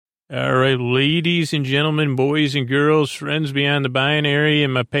All right, ladies and gentlemen, boys and girls, friends beyond the binary,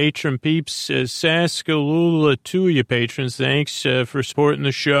 and my patron peeps, Saskalula to you patrons. Thanks for supporting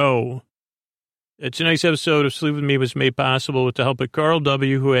the show. Tonight's episode of Sleep With Me was made possible with the help of Carl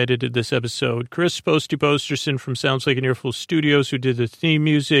W., who edited this episode, Chris Posterson from Sounds Like an Earful Studios, who did the theme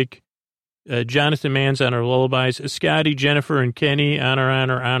music, Jonathan Manns on our lullabies, Scotty, Jennifer, and Kenny on our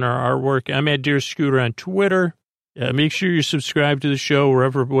artwork. I'm at Dear Scooter on Twitter. Make sure you're subscribed to the show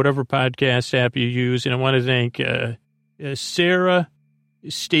whatever podcast app you use. And I want to thank Sarah,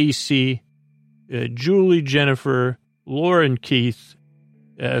 Stacy, Julie, Jennifer, Laura, and Keith,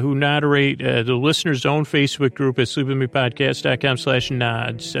 who moderate the listeners' own Facebook group at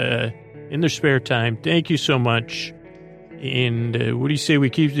sleepwithmepodcast.com/nods in their spare time. Thank you so much. And what do you say we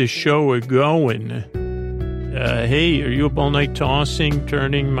keep this show going? Hey, are you up all night tossing,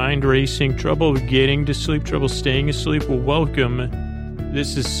 turning, mind racing, trouble getting to sleep, trouble staying asleep? Well, welcome.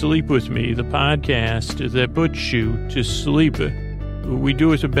 This is Sleep With Me, the podcast that puts you to sleep. We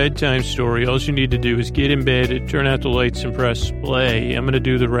do it a bedtime story. All you need to do is get in bed, turn out the lights, and press play. I'm going to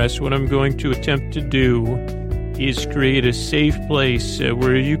do the rest. What I'm going to attempt to do is create a safe place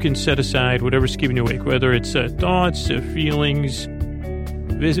where you can set aside whatever's keeping you awake, whether it's thoughts, feelings,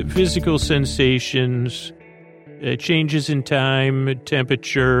 physical sensations, changes in time,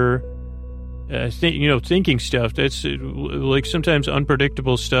 temperature, thinking stuff. That's like sometimes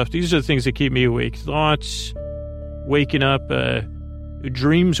unpredictable stuff. These are the things that keep me awake. Thoughts, waking up,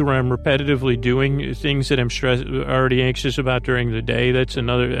 dreams where I'm repetitively doing things that I'm already anxious about during the day. That's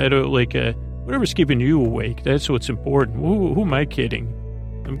another, whatever's keeping you awake. That's what's important. Who am I kidding?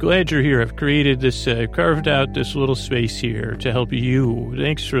 I'm glad you're here. I've created this, carved out this little space here to help you.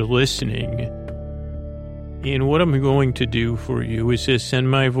 Thanks for listening. And what I'm going to do for you is to send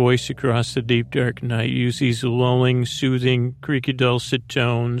my voice across the deep, dark night, use these lulling, soothing, creaky, dulcet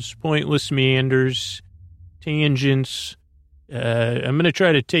tones, pointless meanders, tangents. I'm going to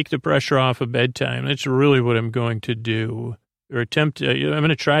try to take the pressure off of bedtime. That's really what I'm going to do, or attempt. I'm going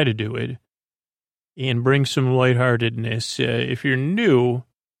to try to do it and bring some lightheartedness. If you're new,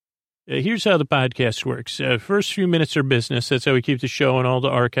 here's how the podcast works. First few minutes are business. That's how we keep the show and all the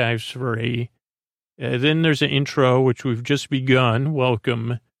archives free. Then there's an intro, which we've just begun.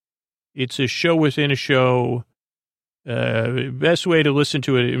 Welcome. It's a show within a show. Best way to listen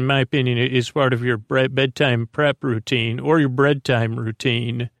to it, in my opinion, is part of your bedtime prep routine or your bread time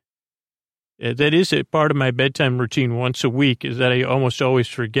routine. That is a part of my bedtime routine once a week that I almost always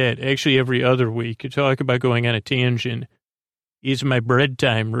forget. Actually, every other week. Talk about going on a tangent. Is my bread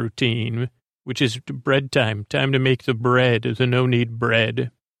time routine, which is bread time to make the bread, the no-knead bread.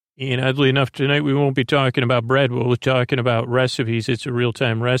 And oddly enough, tonight we won't be talking about bread. We'll be talking about recipes. It's a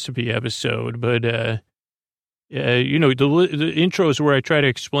real-time recipe episode. But, the intro is where I try to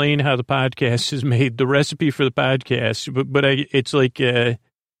explain how the podcast is made, the recipe for the podcast. But it's like, it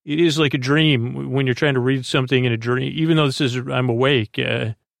is like a dream when you're trying to read something in a dream. Even though I'm awake,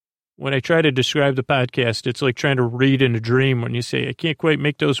 when I try to describe the podcast, it's like trying to read in a dream when you say, I can't quite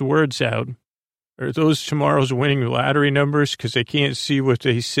make those words out. Are those tomorrow's winning lottery numbers? Because I can't see what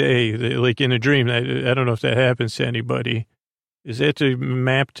they say. Like in a dream, I don't know if that happens to anybody. Is that the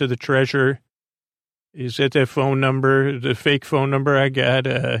map to the treasure? Is that phone number, the fake phone number I got?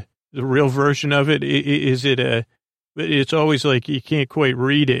 The real version of it? Is it it's always like you can't quite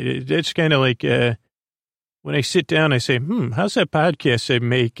read it. That's kind of like when I sit down, I say, how's that podcast I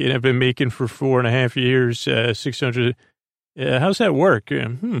make? And I've been making for 4.5 years, 600. How's that work?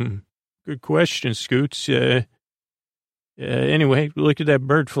 Good question, Scoots. Anyway, look at that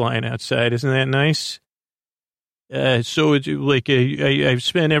bird flying outside. Isn't that nice? So it's like I've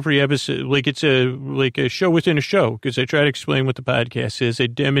spent every episode, like it's a show within a show, because I try to explain what the podcast is. I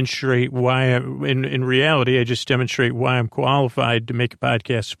demonstrate why, in reality, I just demonstrate why I'm qualified to make a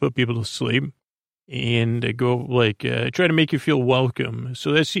podcast to put people to sleep. And I go try to make you feel welcome.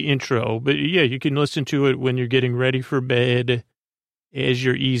 So that's the intro. But yeah, you can listen to it when you're getting ready for bed, as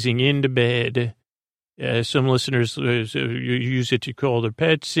you're easing into bed. Some listeners use it to call their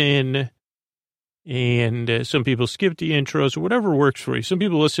pets in, and some people skip the intros, whatever works for you. Some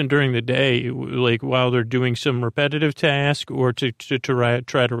people listen during the day, like while they're doing some repetitive task or to try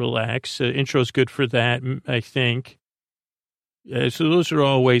to relax. Intro's good for that, I think. So those are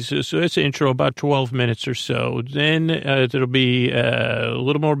all ways. So that's an intro, about 12 minutes or so. Then there'll be a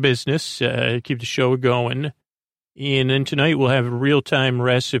little more business, keep the show going. And then tonight we'll have a real-time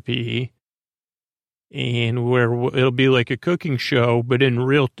recipe, and where it'll be like a cooking show, but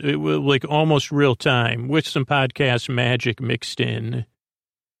like almost real time, with some podcast magic mixed in.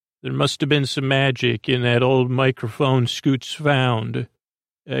 There must have been some magic in that old microphone Scoots found.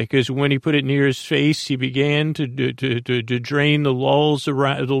 because when he put it near his face, he began to drain the lulls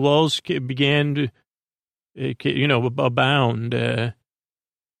around. The lulls began to, abound.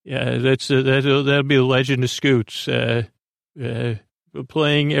 Yeah, that'll be the legend of Scoots,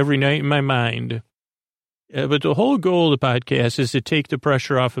 playing every night in my mind. But the whole goal of the podcast is to take the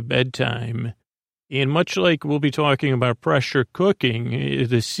pressure off of bedtime. And much like we'll be talking about pressure cooking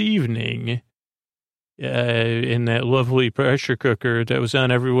this evening, in that lovely pressure cooker that was on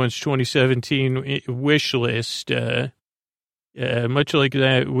everyone's 2017 wish list, much like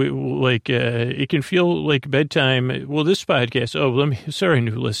that, it can feel like bedtime. Well, this podcast, sorry,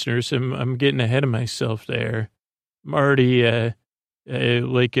 new listeners, I'm getting ahead of myself there. I'm already,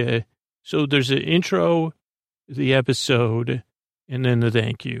 so there's an intro, the episode, and then the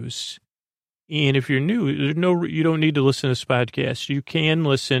thank yous. And if you're new, you don't need to listen to this podcast. You can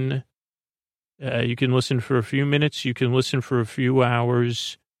listen. You can listen for a few minutes. You can listen for a few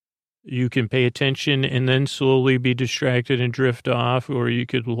hours. You can pay attention and then slowly be distracted and drift off, or you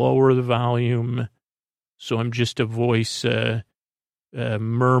could lower the volume. So I'm just a voice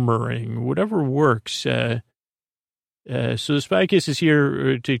murmuring, whatever works. So this podcast is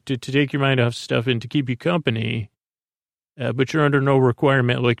here to take your mind off stuff and to keep you company. But you're under no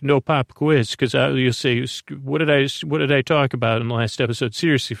requirement, like no pop quiz, because you'll say, what did I talk about in the last episode?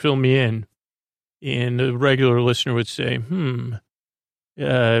 Seriously, fill me in. And the regular listener would say,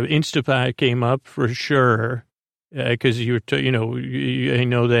 Instapot came up for sure, because I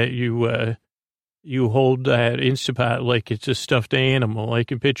know that you hold that Instapot like it's a stuffed animal. I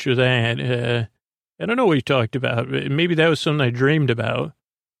can picture that. I don't know what you talked about. Maybe that was something I dreamed about.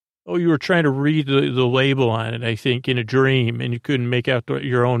 Oh, you were trying to read the label on it, I think, in a dream, and you couldn't make out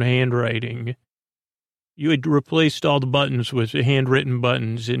your own handwriting. You had replaced all the buttons with handwritten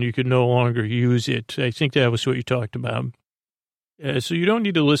buttons, and you could no longer use it. I think that was what you talked about. So you don't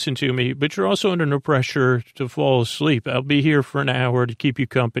need to listen to me, but you're also under no pressure to fall asleep. I'll be here for an hour to keep you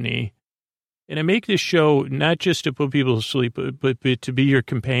company. And I make this show not just to put people to sleep, but to be your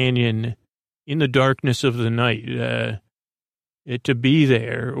companion in the darkness of the night. To be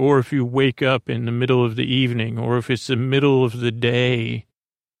there, or if you wake up in the middle of the evening, or if it's the middle of the day,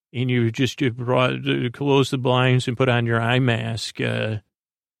 and you just close the blinds and put on your eye mask.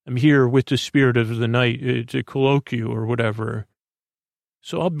 I'm here with the spirit of the night to cloak you or whatever.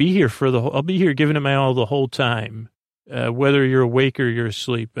 So I'll be here giving it my all the whole time, whether you're awake or you're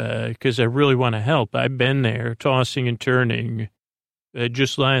asleep, because I really want to help. I've been there tossing and turning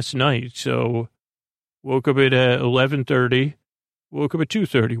just last night. So woke up at 11:30. Woke up at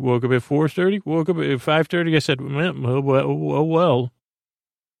 2:30, woke up at 4:30, woke up at 5:30. I said, well.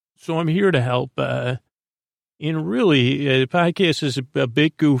 So I'm here to help. And really, the podcast is a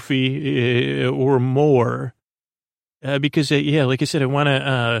bit goofy or more because, like I said,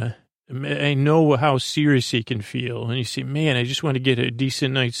 I know how serious it can feel. And you say, man, I just want to get a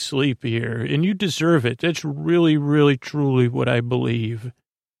decent night's sleep here. And you deserve it. That's really, really, truly what I believe.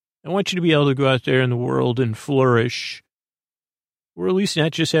 I want you to be able to go out there in the world and flourish. Or at least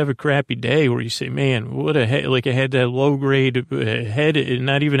not just have a crappy day where you say, man, what a head, like I had that low grade head,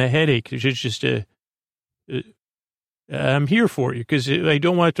 not even a headache. It's just I'm here for you because I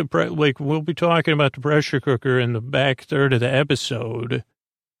don't want to, we'll be talking about the pressure cooker in the back third of the episode.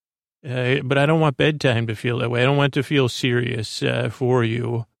 But I don't want bedtime to feel that way. I don't want it to feel serious for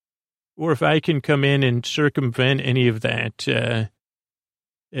you. Or if I can come in and circumvent any of that,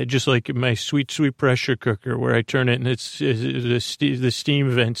 just like my sweet, sweet pressure cooker where I turn it and it's the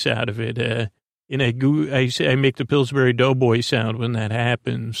steam vents out of it. And I make the Pillsbury Doughboy sound when that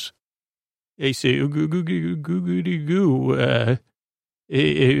happens. I say, goo, goo, goo, goo, goo, goo.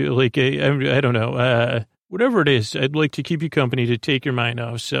 I don't know. Whatever it is, I'd like to keep you company to take your mind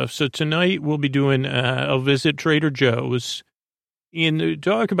off stuff. So tonight we'll be doing, I'll visit Trader Joe's and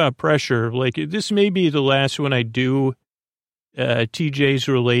talk about pressure. Like this may be the last one I do. TJ's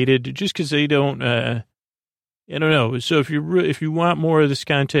related, just because they don't, I don't know. So if you want more of this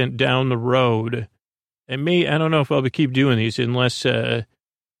content down the road, I don't know if I'll keep doing these unless either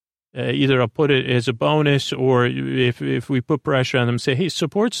I'll put it as a bonus or if we put pressure on them, say, hey,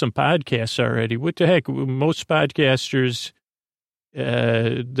 support some podcasts already. What the heck? Most podcasters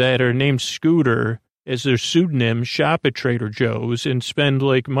that are named Scooter as their pseudonym shop at Trader Joe's and spend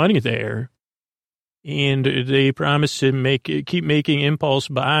like money there. And they promise to keep making impulse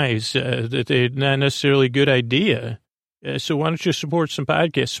buys that they're not necessarily a good idea. So why don't you support some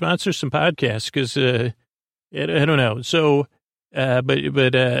podcasts, sponsor some podcasts? Because I don't know. So,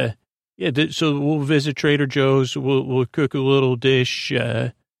 so we'll visit Trader Joe's. We'll cook a little dish,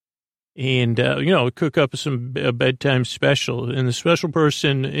 and and, cook up a bedtime special. And the special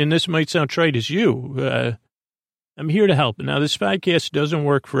person, and this might sound trite, is you. I'm here to help. Now, this podcast doesn't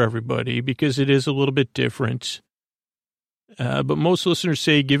work for everybody because it is a little bit different. But most listeners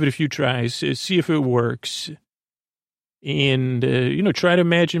say give it a few tries, see if it works. And, try to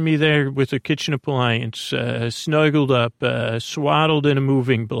imagine me there with a kitchen appliance, snuggled up, swaddled in a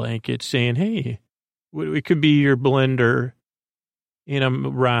moving blanket, saying, hey, it could be your blender in a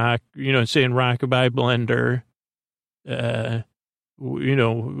rock, saying rockabye blender, with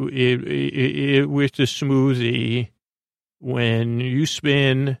the smoothie when you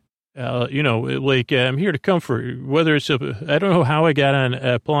spin, I'm here to comfort, whether it's I don't know how I got on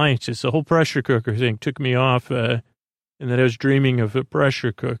appliances. The whole pressure cooker thing took me off, and that I was dreaming of a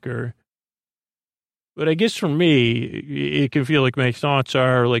pressure cooker. But I guess for me, it can feel like my thoughts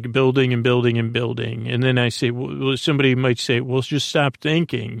are like building and building and building. And then I say, well, somebody might say, well, just stop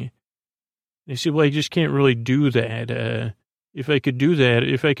thinking. And I say, well, I just can't really do that. If I could do that,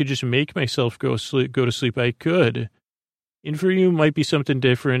 if I could just make myself go to sleep, I could. And for you, it might be something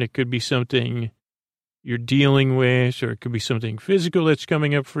different. It could be something you're dealing with, or it could be something physical that's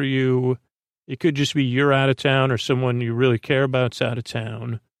coming up for you. It could just be you're out of town or someone you really care about's out of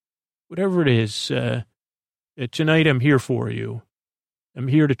town. Whatever it is, tonight I'm here for you. I'm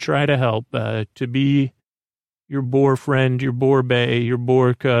here to try to help, to be your boar friend, your boar bae, your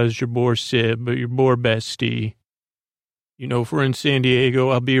boar cuz, your boar sib, your boar bestie. If we're in San Diego,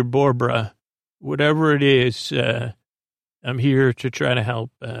 I'll be your borbra. Whatever it is, I'm here to try to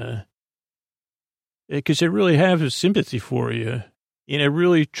help. Because I really have a sympathy for you. And I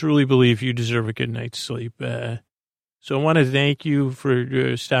really, truly believe you deserve a good night's sleep. So I want to thank you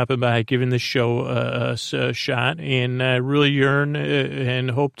for stopping by, giving the show a shot, and I really yearn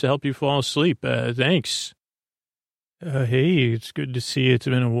and hope to help you fall asleep. Thanks. Hey, it's good to see you. It's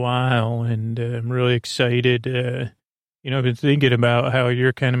been a while, and I'm really excited. I've been thinking about how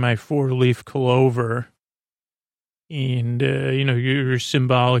you're kind of my four-leaf clover. And, you're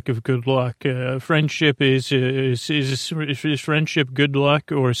symbolic of good luck. Friendship is friendship good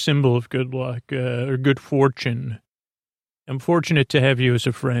luck or a symbol of good luck, or good fortune? I'm fortunate to have you as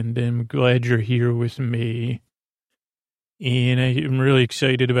a friend. I'm glad you're here with me. And I'm really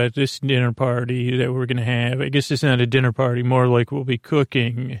excited about this dinner party that we're going to have. I guess it's not a dinner party, more like we'll be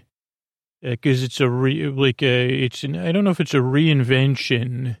cooking. Because it's I don't know if it's a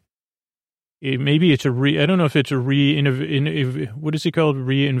reinvention. I don't know if it's what is it called?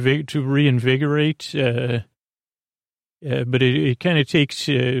 To reinvigorate. But it kind of takes,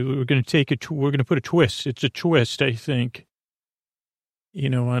 we're going to put a twist. It's a twist, I think,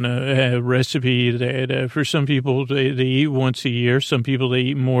 on a recipe that for some people they eat once a year. Some people they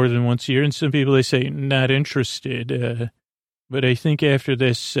eat more than once a year. And some people they say not interested. But I think after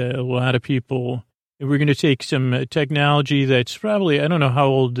this, a lot of people, we're going to take some technology that's probably, I don't know how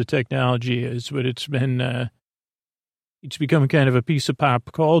old the technology is, but it's become kind of a piece of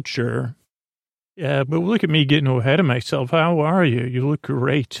pop culture. Yeah, but look at me getting ahead of myself. How are you? You look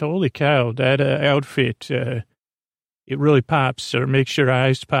great. Holy cow, that outfit, it really pops, or makes your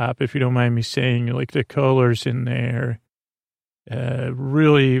eyes pop, if you don't mind me saying. Like the colors in there.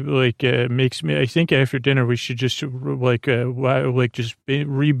 Really makes me, I think after dinner we should just just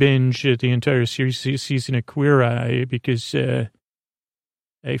re-binge the entire season of Queer Eye, because I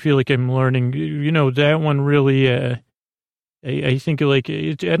feel like I'm learning, that one really, I think I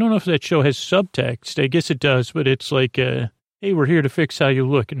don't know if that show has subtext. I guess it does, but it's like, hey, we're here to fix how you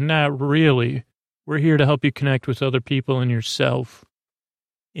look. Not really. We're here to help you connect with other people and yourself.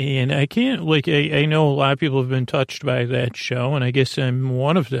 And I can't, I know a lot of people have been touched by that show, and I guess I'm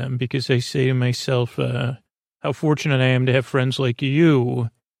one of them, because I say to myself, how fortunate I am to have friends like you.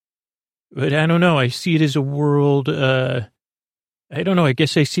 But I don't know. I see it as a world, I don't know. I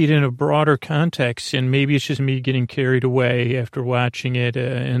guess I see it in a broader context, and maybe it's just me getting carried away after watching it,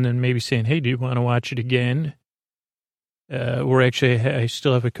 and then maybe saying, hey, do you want to watch it again? Or actually, I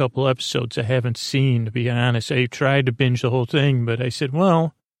still have a couple episodes I haven't seen, to be honest. I tried to binge the whole thing, but I said,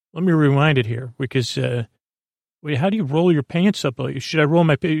 well, let me rewind it here, because, wait, how do you roll your pants up? Should I roll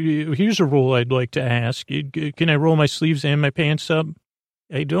my, here's a rule I'd like to ask. Can I roll my sleeves and my pants up?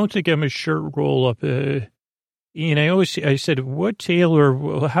 I don't think I'm a shirt roll up. And I said, what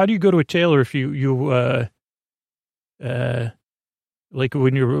tailor, how do you go to a tailor if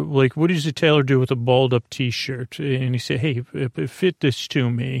when you're, what does a tailor do with a balled up t-shirt? And he said, hey, fit this to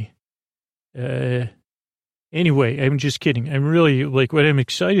me. Anyway, I'm just kidding. I'm really, what I'm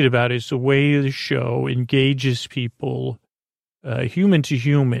excited about is the way the show engages people, human to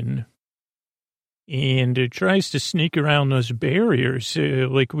human. and it tries to sneak around those barriers,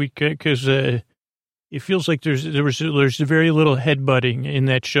 because it feels like there's very little headbutting in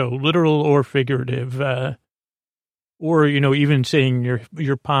that show, literal or figurative, or even saying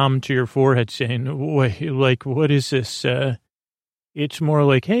your palm to your forehead, saying, "Wait, like what is this?" It's more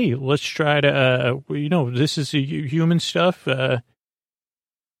like, "Hey, let's try to, this is human stuff."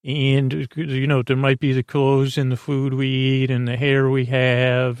 And, there might be the clothes and the food we eat and the hair we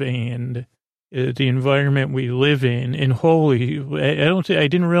have and the environment we live in. And I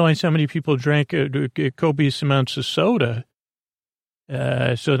didn't realize how many people drank copious amounts of soda.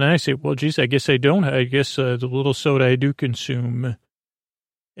 So then I say, well, geez, I guess I don't. I guess the little soda I do consume.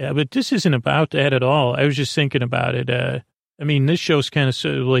 But this isn't about that at all. I was just thinking about it. This show's kind of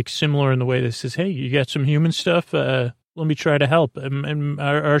similar in the way that says, hey, you got some human stuff? Let me try to help. And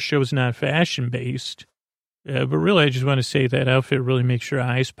our show is not fashion based. But really, I just want to say that outfit really makes your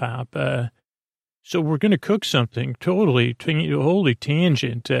eyes pop. So we're going to cook something totally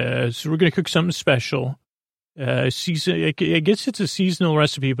tangent. So we're going to cook something special. I guess it's a seasonal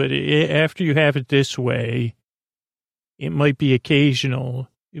recipe, but after you have it this way, it might be occasional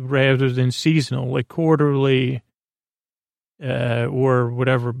rather than seasonal, like quarterly. Or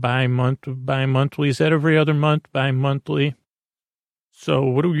whatever, bi-monthly. Is that every other month? Bi-monthly. So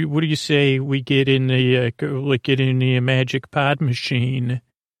what do you say we get in the magic pod machine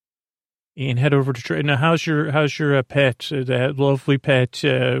and head over to trade? Now, how's your pet? That lovely pet.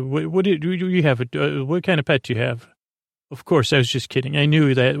 What do you have? What kind of pet do you have? Of course, I was just kidding. I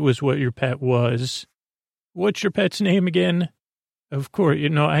knew that was what your pet was. What's your pet's name again? Of course,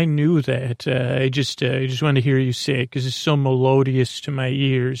 I knew that. I just wanted to hear you say it because it's so melodious to my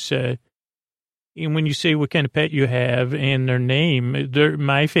ears. And when you say what kind of pet you have and their name,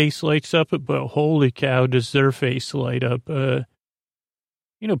 my face lights up, but holy cow, does their face light up.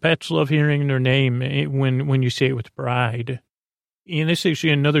 Pets love hearing their name when you say it with pride. And this is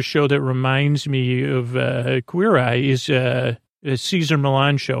actually another show that reminds me of Queer Eye is a Cesar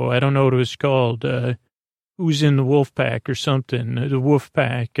Millan show. I don't know what it was called. Who's in the wolf pack or something, the wolf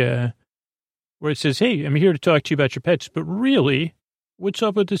pack, where it says, hey, I'm here to talk to you about your pets, but really, what's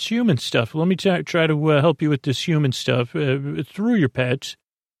up with this human stuff? Let me try to help you with this human stuff through your pets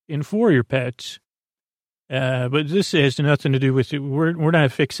and for your pets. But this has nothing to do with it. We're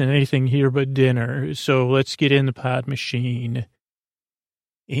not fixing anything here but dinner. So let's get in the pod machine.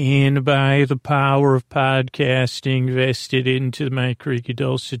 And by the power of podcasting vested into my creaky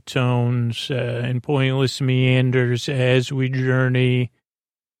dulcet tones and pointless meanders as we journey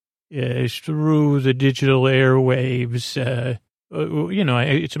through the digital airwaves,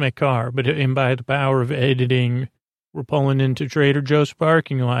 it's my car, and by the power of editing, we're pulling into Trader Joe's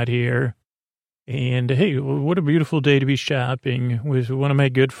parking lot here. And hey, what a beautiful day to be shopping with one of my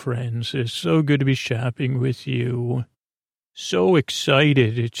good friends. It's so good to be shopping with you. So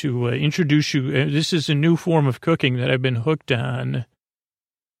excited to introduce you. This is a new form of cooking that I've been hooked on.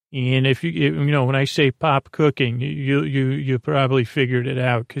 And if when I say pop cooking, you probably figured it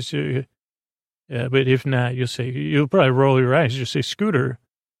out. But if not, you'll probably roll your eyes. You'll say, Scooter,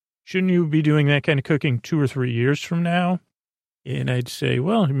 shouldn't you be doing that kind of cooking 2 or 3 years from now? And I'd say,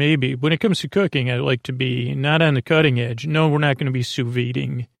 well, maybe. When it comes to cooking, I'd like to be not on the cutting edge. No, we're not going to be sous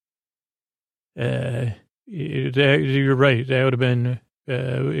videing. You're right. That would have been,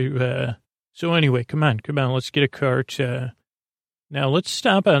 so anyway, come on. Let's get a cart. Now let's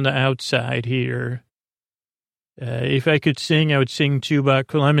stop on the outside here. If I could sing, I would sing to you about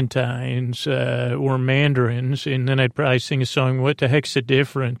clementines, or mandarins. And then I'd probably sing a song, What the Heck's the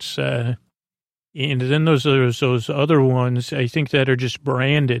Difference? And then those other ones, I think that are just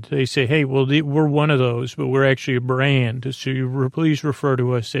branded. They say, hey, well, we're one of those, but we're actually a brand. So please refer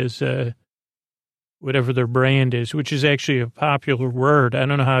to us as, whatever their brand is, which is actually a popular word. I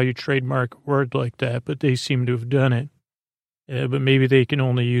don't know how you trademark a word like that, but they seem to have done it. But maybe they can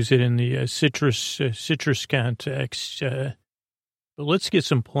only use it in the citrus context. But let's get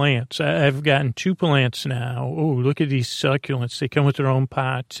some plants. I've gotten 2 plants now. Oh, look at these succulents. They come with their own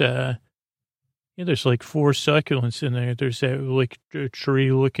pot. There's like 4 succulents in there. There's that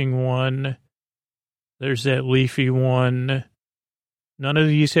tree-looking one. There's that leafy one. None of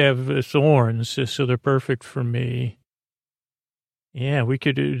these have thorns, so they're perfect for me. Yeah,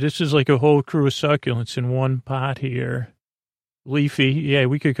 this is like a whole crew of succulents in one pot here. Leafy, yeah,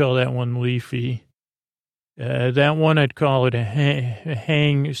 we could call that one leafy. That one, I'd call it a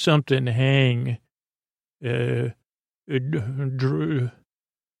hang.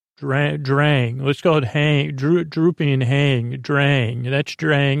 Drang. Let's call it hang, drooping and hang, drang. That's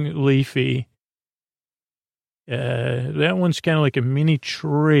drang, leafy. That one's kind of like a mini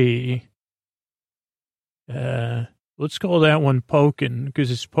tree. Let's call that one Pokin, because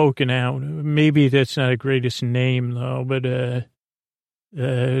it's poking out. Maybe that's not the greatest name, though, but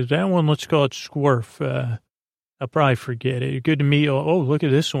that one, let's call it Squirf. I'll probably forget it. Good to meet you. Oh, look at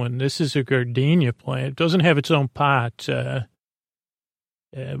this one. This is a gardenia plant. It doesn't have its own pot, but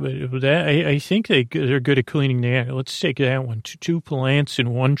that, I think they're good at cleaning the air. Let's take that one. Two plants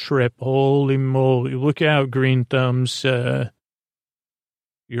in one trip. Holy moly. Look out, green thumbs. You're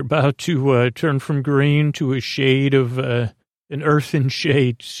about to turn from green to a shade of an earthen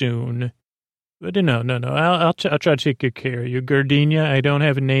shade soon. But no. I'll try to take good care of you. Gardenia, I don't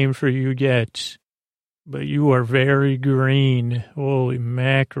have a name for you yet, but you are very green. Holy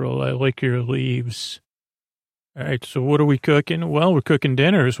mackerel, I like your leaves. All right, so what are we cooking? Well, we're cooking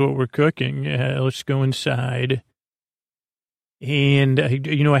dinner is what we're cooking. Let's go inside. And,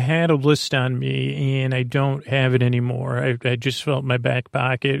 I had a list on me, and I don't have it anymore. I just felt my back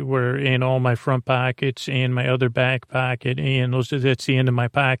pocket were in all my front pockets and my other back pocket, and that's the end of my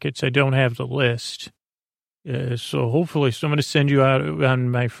pockets. I don't have the list. So hopefully, so I'm going to send you out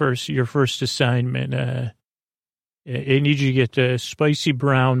on your first assignment. I need you to get the spicy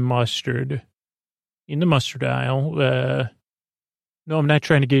brown mustard in the mustard aisle. No, I'm not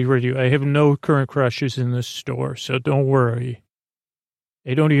trying to get rid of you. I have no current crushes in this store, so don't worry.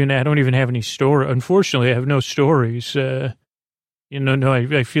 I don't even have any store. Unfortunately, I have no stories. I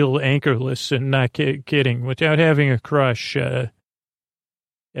feel anchorless and not kidding. Without having a crush, I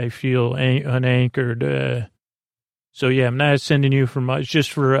feel unanchored. So yeah, I'm not sending you for much,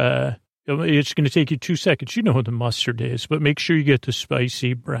 just for, it's going to take you 2 seconds. You know what the mustard is, but make sure you get the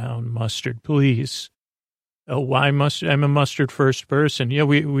spicy brown mustard, please. Oh, why mustard? I'm a mustard first person. Yeah,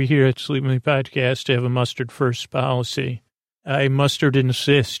 we here at Sleep With Me Podcast have a mustard first policy. I mustard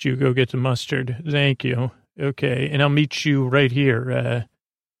insist you go get the mustard. Thank you. Okay. And I'll meet you right here,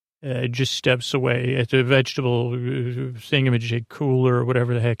 just steps away at the vegetable thingamajig cooler or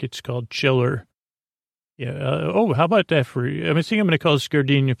whatever the heck it's called, chiller. Yeah. How about that for you? I think I'm going to call this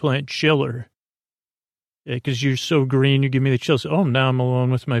gardenia plant Chiller. Because you're so green, you give me the chills. Oh, now I'm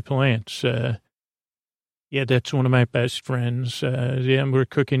alone with my plants. Yeah, that's one of my best friends. We're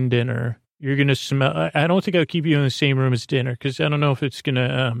cooking dinner. You're going to smell. I don't think I'll keep you in the same room as dinner because I don't know if it's going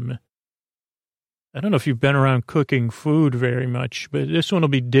to, I don't know if you've been around cooking food very much, but this one will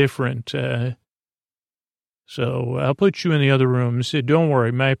be different. So I'll put you in the other rooms. Don't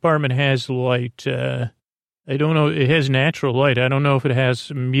worry. My apartment has light. I don't know. It has natural light. I don't know if it has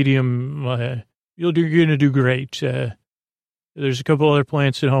medium. You're going to do great. There's a couple other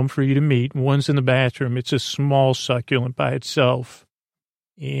plants at home for you to meet. One's in the bathroom. It's a small succulent by itself.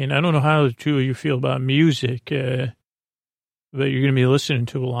 And I don't know how the two of you feel about music, but you're going to be listening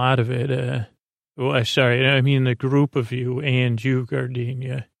to a lot of it. I mean the group of you and you,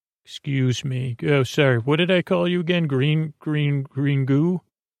 Gardenia. Excuse me. Oh, sorry. What did I call you again? Green goo?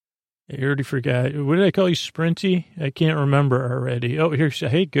 I already forgot. What did I call you, Sprinty? I can't remember already. Oh,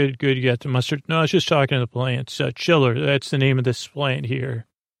 hey, good. You got the mustard. No, I was just talking to the plants. Chiller, that's the name of this plant here.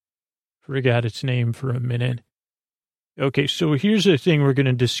 Forgot its name for a minute. Okay, so here's the thing we're going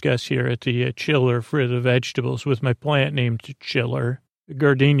to discuss here at the chiller for the vegetables with my plant named Chiller. A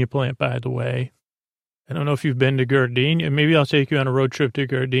gardenia plant, by the way. I don't know if you've been to Gardenia. Maybe I'll take you on a road trip to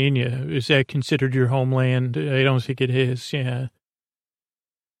Gardenia. Is that considered your homeland? I don't think it is, yeah.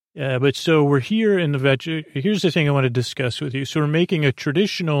 But so we're here in the here's the thing I want to discuss with you. So we're making a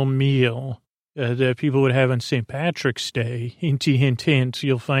traditional meal that people would have on St. Patrick's Day. Hinty, hint, hint.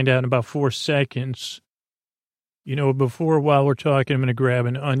 You'll find out in about 4 seconds. While we're talking, I'm going to grab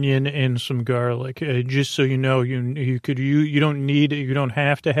an onion and some garlic. Just so you know, you don't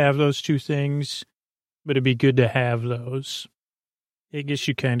have to have those two things, but it'd be good to have those. I guess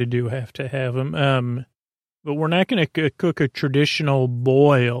you kind of do have to have them. But we're not going to cook a traditional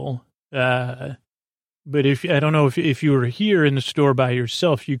boil. But I don't know if you were here in the store by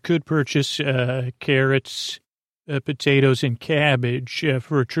yourself, you could purchase carrots, potatoes, and cabbage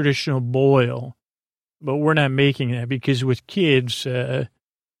for a traditional boil. But we're not making that because with kids,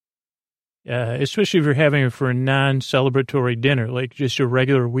 especially if you're having it for a non-celebratory dinner, like just a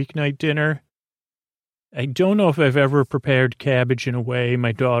regular weeknight dinner, I don't know if I've ever prepared cabbage in a way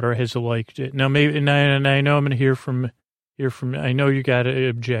my daughter has liked it. Now, maybe, and I know I'm going to hear from, I know you got an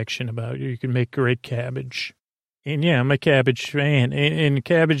objection about it. You can make great cabbage. And yeah, I'm a cabbage fan. And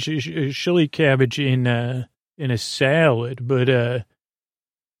cabbage, she'll eat cabbage in a salad, but,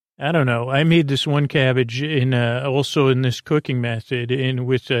 I don't know. I made this one cabbage also in this cooking method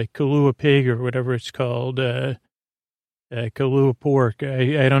with Kahlua pig or whatever it's called, Kahlua pork.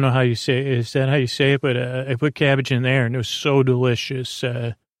 I don't know how you say it. Is that how you say it? But I put cabbage in there and it was so delicious.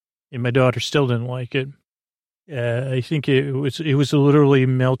 And my daughter still didn't like it. I think it was literally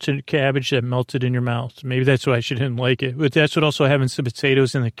melted cabbage that melted in your mouth. Maybe that's why she didn't like it. But that's what also happens to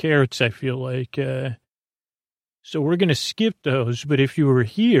potatoes and the carrots, I feel like. So we're going to skip those. But if you were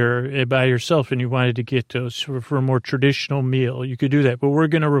here by yourself and you wanted to get those for a more traditional meal, you could do that. But we're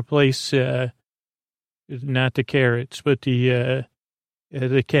going to replace not the carrots, but the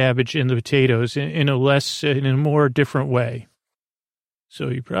cabbage and the potatoes in a more different way. So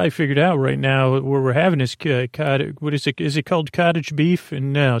you probably figured out right now what we're having is what is it? Is it called cottage beef?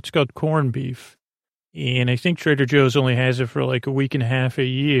 And no, it's called corned beef. And I think Trader Joe's only has it for like a week and a half a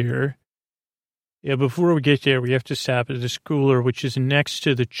year. Yeah, before we get there, we have to stop at this cooler, which is next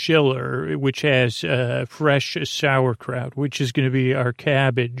to the chiller, which has fresh sauerkraut, which is going to be our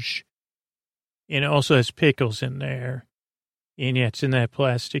cabbage. And it also has pickles in there. And yeah, it's in that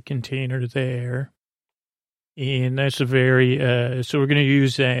plastic container there. And that's so we're going to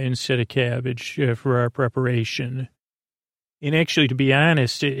use that instead of cabbage for our preparation. And actually, to be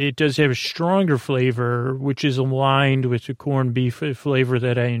honest, it does have a stronger flavor, which is aligned with the corned beef flavor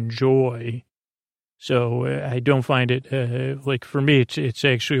that I enjoy. So I don't find it, like for me, it's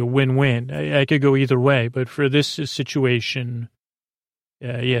actually a win-win. I could go either way, but for this situation,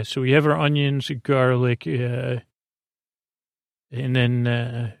 yeah, so we have our onions, garlic, and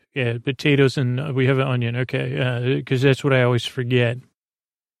then, yeah, potatoes, and we have an onion, okay, because that's what I always forget.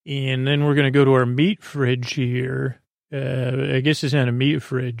 And then we're going to go to our meat fridge here. I guess it's not a meat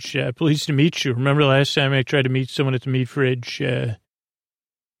fridge. Pleased to meet you. Remember last time I tried to meet someone at the meat fridge?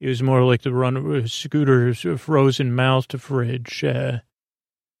 It was more like the Scooter's frozen mouthed fridge.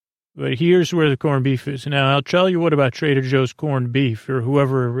 But here's where the corned beef is. Now, I'll tell you what about Trader Joe's corned beef, or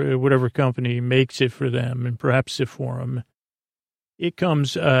whatever company makes it for them, and perhaps it for them. It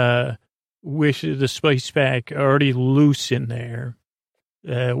comes with the spice pack already loose in there,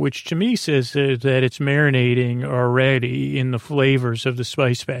 which to me says that it's marinating already in the flavors of the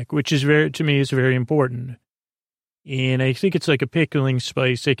spice pack, which is to me is very important. And I think it's like a pickling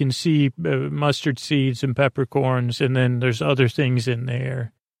spice. I can see mustard seeds and peppercorns, and then there's other things in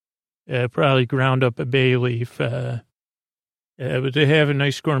there, probably ground up a bay leaf. But they have a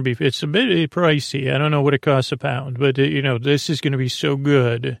nice corned beef. It's a bit pricey. I don't know what it costs a pound, but, this is going to be so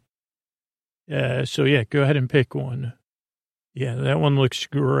good. So, yeah, go ahead and pick one. Yeah, that one looks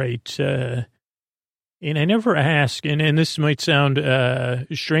great. And I never ask, and this might sound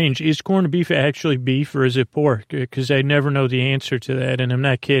strange, is corned beef actually beef or is it pork? Because I never know the answer to that, and I'm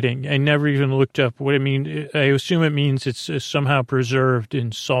not kidding. I never even looked up what it means. I assume it means it's somehow preserved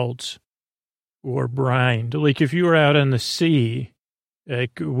in salts. Or brined. Like if you were out on the sea,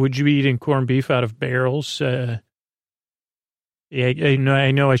 would you be eating corned beef out of barrels? Yeah, I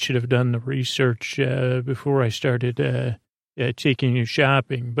know I should have done the research before I started taking you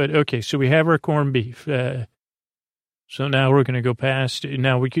shopping. But okay, so we have our corned beef. So now we're going to go past it.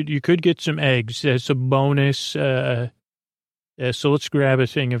 Now you could get some eggs. That's a bonus. So let's grab a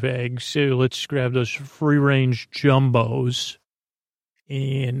thing of eggs. So let's grab those free range jumbos.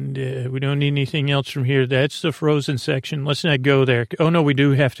 And we don't need anything else from here. That's the frozen section. Let's not go there. Oh, no, we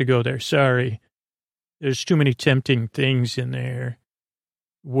do have to go there. Sorry. There's too many tempting things in there.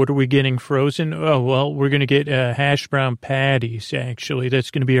 What are we getting frozen? Oh, well, we're going to get hash brown patties, actually.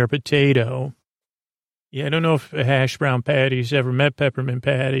 That's going to be our potato. Yeah, I don't know if hash brown patties ever met peppermint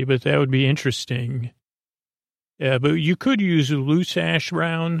patty, but that would be interesting. But you could use loose hash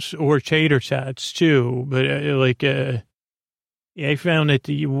browns or tater tots, too. But, I found that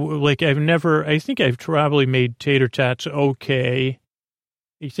I think I've probably made tater tots okay.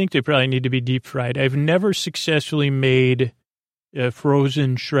 I think they probably need to be deep fried. I've never successfully made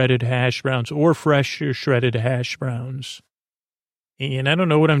frozen shredded hash browns or fresh shredded hash browns. And I don't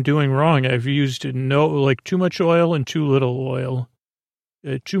know what I'm doing wrong. I've used too much oil and too little oil.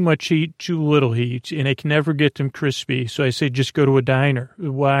 Too much heat, too little heat, and I can never get them crispy. So I say just go to a diner.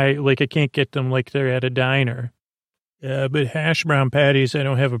 Why? I can't get them like they're at a diner. But hash brown patties, I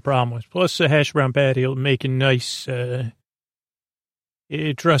don't have a problem with. Plus, the hash brown patty will make a nice,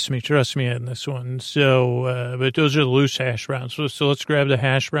 trust me on this one. So, but those are the loose hash browns. So let's grab the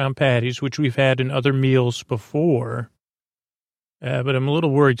hash brown patties, which we've had in other meals before. But I'm a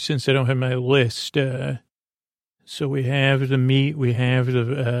little worried since I don't have my list. So we have the meat, we have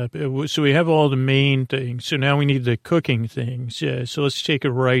so we have all the main things. So now we need the cooking things. So let's take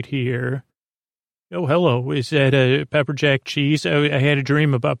it right here. Oh, hello. Is that pepper jack cheese? I had a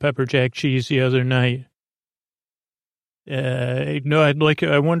dream about pepper jack cheese the other night. No,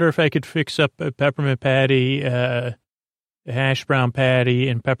 I wonder if I could fix up a peppermint patty, a hash brown patty,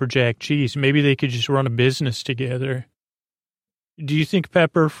 and pepper jack cheese. Maybe they could just run a business together. Do you think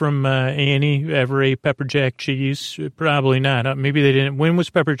Pepper from Annie ever ate pepper jack cheese? Probably not. Maybe they didn't. When was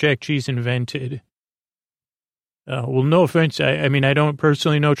pepper jack cheese invented? Well, no offense. I mean, I don't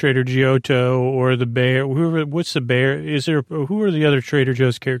personally know Trader Giotto or the bear. What's the bear? Who are the other Trader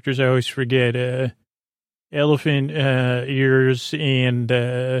Joe's characters? I always forget. Elephant ears and,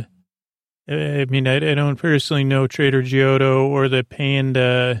 I mean, I don't personally know Trader Giotto or the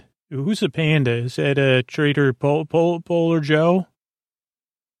panda. Who's the panda? Is that Trader Polar Joe?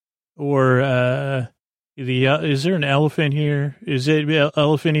 Or is there an elephant here? Is it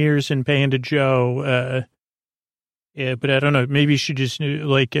elephant ears and Panda Joe? Yeah, but I don't know. Maybe you should just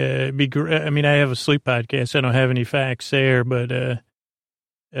like I mean, I have a sleep podcast. I don't have any facts there, but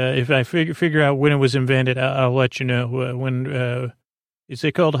if I figure out when it was invented, I'll let you know. When is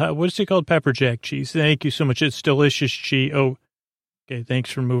it called? What's it called? Pepper jack cheese. Thank you so much. It's delicious cheese. Oh, okay.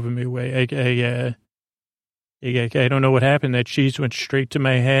 Thanks for moving me away. I don't know what happened. That cheese went straight to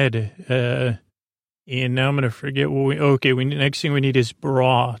my head. And now I'm gonna forget what next thing we need is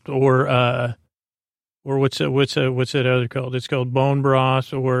broth or what's that other called? It's called bone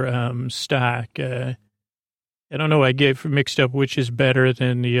broth or stock. I don't know. I get mixed up which is better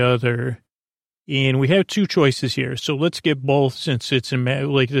than the other. And we have two choices here. So let's get both since it's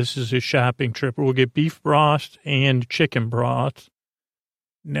like this is a shopping trip. We'll get beef broth and chicken broth.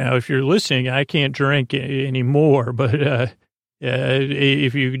 Now, if you're listening, I can't drink anymore, but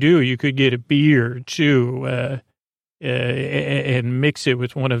if you do, you could get a beer too and mix it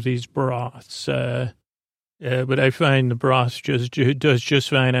with one of these broths. But I find the broth does just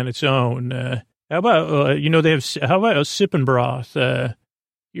fine on its own. How about how about a sipping broth?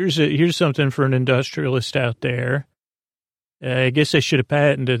 Here's something for an industrialist out there. I guess I should have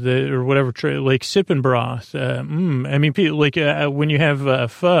patented or whatever, like sipping broth. I mean, people like when you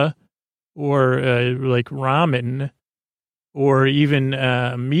have pho or like ramen or even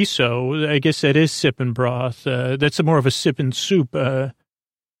miso, I guess that is sipping broth. That's more of a sipping soup.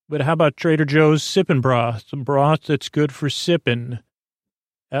 But how about Trader Joe's sipping broth? Broth that's good for sipping.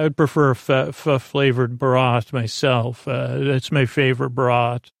 I would prefer flavored broth myself. That's my favorite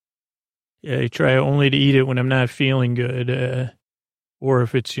broth. I try only to eat it when I'm not feeling good, or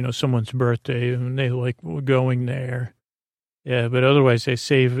if it's, someone's birthday and they like going there. Yeah, but otherwise I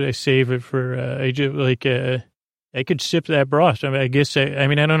save it for, I could sip that broth. I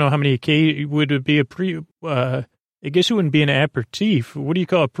mean, I don't know how many would it be I guess it wouldn't be an aperitif. What do you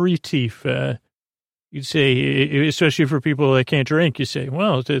call a aperitif? You'd say, especially for people that can't drink, you say,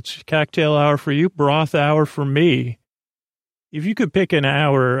 well, it's cocktail hour for you, broth hour for me. If you could pick an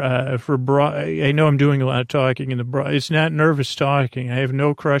hour for broth, I know I'm doing a lot of talking in the broth. It's not nervous talking. I have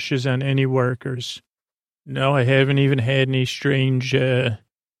no crushes on any workers. No, I haven't even had any strange, I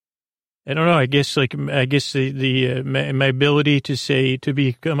don't know. I guess my ability to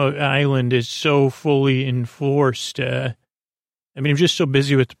become an island is so fully enforced. I mean, I'm just so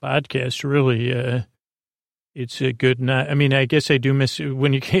busy with the podcast, really. It's a good night. I mean, I guess I do miss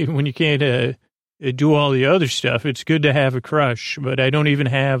when you can't do all the other stuff. It's good to have a crush, but I don't even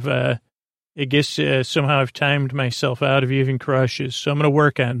have, I guess somehow I've timed myself out of even crushes. So I'm going to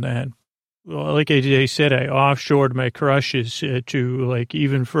work on that. Well, like I said, I offshored my crushes to like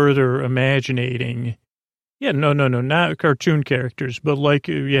even further imaginating. Yeah, no, not cartoon characters, but like,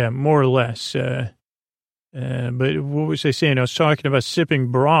 more or less. But what was I saying? I was talking about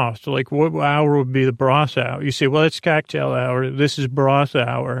sipping broth. Like, what hour would be the broth hour? You say, well, it's cocktail hour. This is broth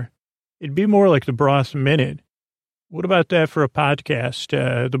hour. It'd be more like the broth minute. What about that for a podcast?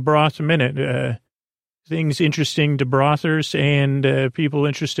 The broth minute. Things interesting to brothers and people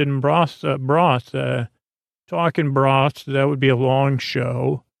interested in broth. Talking broth, that would be a long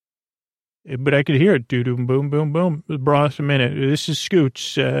show. But I could hear it. Doo-doo, boom, boom, boom. The broth minute. This is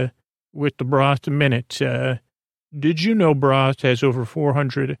Scoots with the broth minute. Did you know broth has over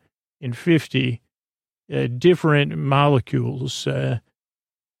 450 different molecules? Not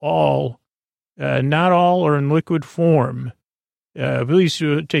all are in liquid form. Please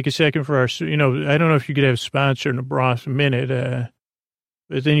take a second for our, I don't know if you could have a sponsor in a broth minute,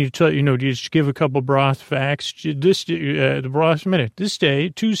 but then you just give a couple broth facts. The broth minute. This day,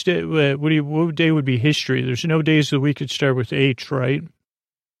 Tuesday, what day would be history? There's no days of the week that start with H, right?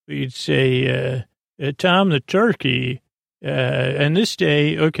 You'd say, Tom the turkey, and this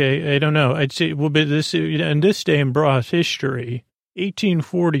day, okay, I don't know. I'd say, well, but and this day in broth history,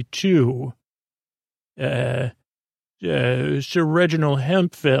 1842, Sir Reginald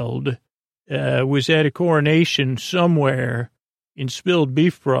Hempfeld was at a coronation somewhere and spilled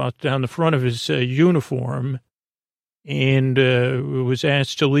beef broth down the front of his uniform and was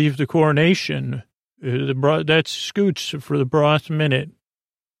asked to leave the coronation. That's Scoots for the Broth Minute.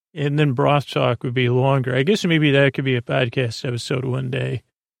 And then Broth Talk would be longer. I guess maybe that could be a podcast episode one day.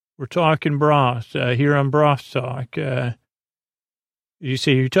 We're talking broth here on Broth Talk. You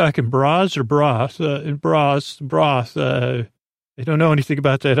say you're talking bras or broth? Broth. I don't know anything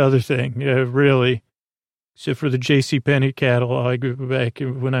about that other thing, really, except for the JCPenney catalog back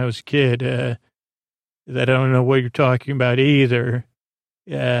when I was a kid. That I don't know what you're talking about either.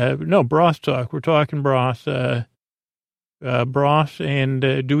 No, Broth Talk. We're talking broth. Broth, and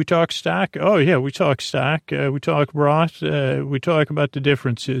do we talk stock? Oh, yeah, we talk stock. We talk broth. We talk about the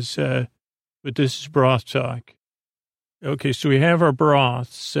differences, but this is Broth Talk. Okay, so we have our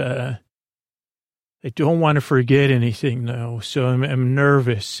broths. I don't want to forget anything, though, so I'm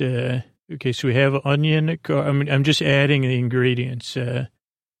nervous. Okay, so we have onion. I'm just adding the ingredients.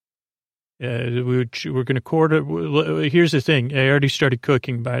 We're going to quarter. Here's the thing. I already started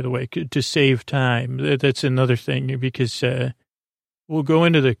cooking, by the way, to save time. That's another thing, because we'll go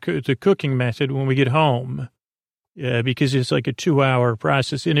into the cooking method when we get home, because it's like a 2-hour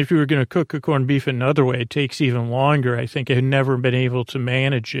process. And if you were going to cook a corned beef another way, it takes even longer. I think I've never been able to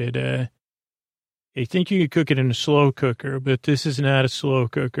manage it. I think you could cook it in a slow cooker, but this is not a slow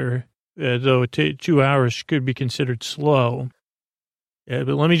cooker, though 2 hours could be considered slow. But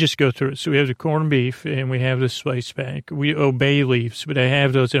let me just go through it. So we have the corned beef, and we have the spice pack. We bay leaves, but I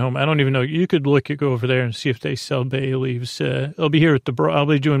have those at home. I don't even know. You could go over there and see if they sell bay leaves. I'll be here at I'll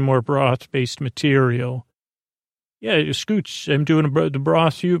be doing more broth-based material. Yeah, Scoots, I'm doing the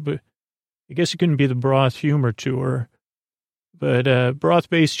broth, but I guess it couldn't be the broth humor tour. But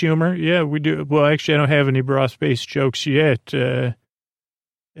broth-based humor, yeah, we do. Well, actually, I don't have any broth-based jokes yet.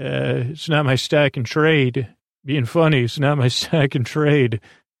 It's not my stock and trade. Being funny is not my stock and trade.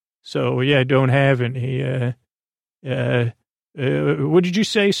 So, yeah, I don't have any. What did you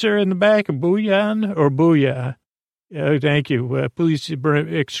say, sir, in the back? Bouillon or booyah? Thank you. Please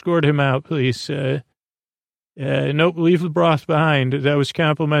escort him out, please. Nope, leave the broth behind. That was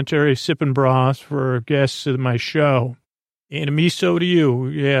complimentary sipping broth for guests of my show. And miso to you.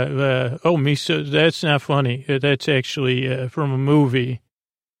 Yeah. Miso, that's not funny. That's actually from a movie.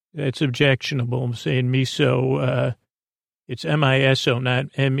 That's objectionable. I'm saying miso. It's M-I-S-O, not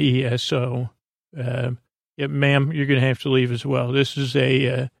M-E-S-O. Yeah, ma'am, you're going to have to leave as well. This is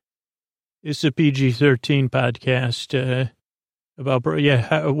a PG-13 podcast about,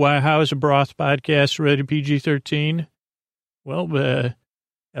 how is a broth podcast rated PG-13? Well,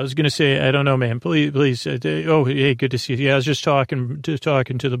 I was going to say, I don't know, man. Please. Hey, good to see you. Yeah, I was just talking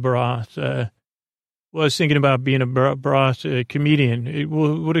to the broth. Well, I was thinking about being a broth comedian.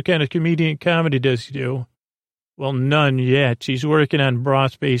 What kind of comedy does he do? Well, none yet. He's working on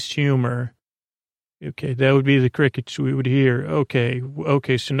broth-based humor. Okay, that would be the crickets we would hear. Okay,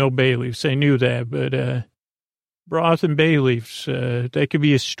 so no bay leaves. I knew that, but broth and bay leaves, that could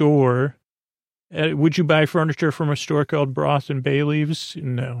be a store. Would you buy furniture from a store called Broth and Bay Leaves?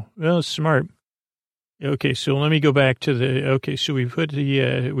 No. Well, smart. Okay, so let me go back to so we put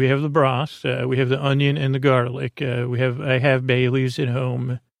we have the broth, we have the onion and the garlic, I have bay leaves at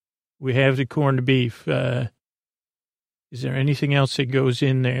home, we have the corned beef. Is there anything else that goes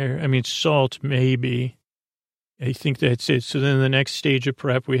in there? I mean, salt, maybe. I think that's it. So then the next stage of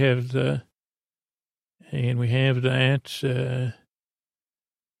prep, we have that.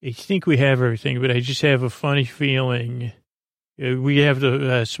 I think we have everything, but I just have a funny feeling. We have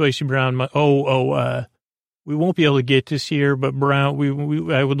the spicy brown. We won't be able to get this here, but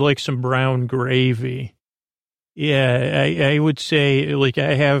brown. I would like some brown gravy. Yeah, I would say, like,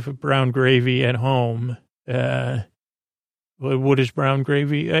 I have brown gravy at home. What is brown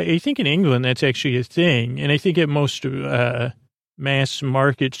gravy? I think in England that's actually a thing, and I think at most mass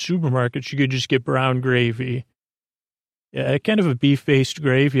market supermarkets you could just get brown gravy. Kind of a beef-based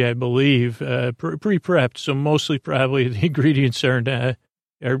gravy, I believe, pre-prepped, so mostly probably the ingredients are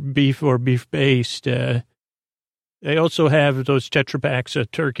beef or beef-based. I also have those Tetra Paks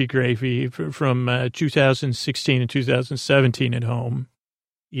of turkey gravy from 2016 and 2017 at home.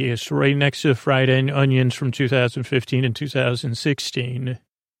 Yes, right next to the fried onions from 2015 and 2016.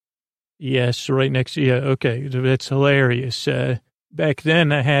 Yes, right next to, okay, that's hilarious. Back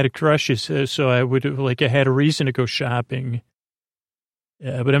then, I had crushes, so I had a reason to go shopping.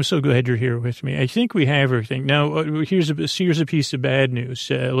 But I'm so glad you're here with me. I think we have everything. Now, here's a piece of bad news.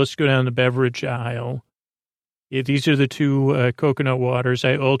 Let's go down the beverage aisle. Yeah, these are the two coconut waters.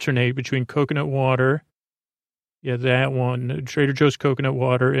 I alternate between coconut water, that one, Trader Joe's coconut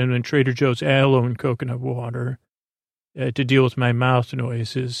water, and then Trader Joe's aloe and coconut water to deal with my mouth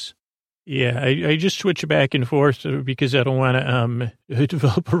noises. Yeah, I just switch back and forth because I don't want to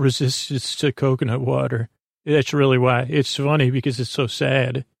develop a resistance to coconut water. That's really why. It's funny because it's so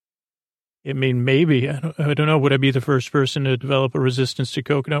sad. I mean, maybe, I don't know, would I be the first person to develop a resistance to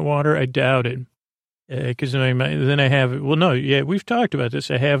coconut water? I doubt it. Because then I have, well, no, yeah, we've talked about this.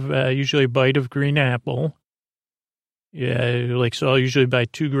 I have usually a bite of green apple. Yeah, like, so I'll usually buy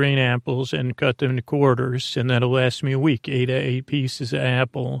 2 green apples and cut them into quarters, and that'll last me a week, 8 pieces of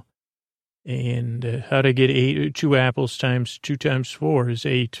apple. And how to get 2 apples times 2 times 4 is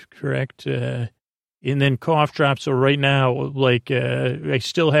 8, correct? And then cough drops. So right now, like, I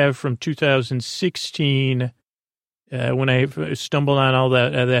still have from 2016, when I stumbled on all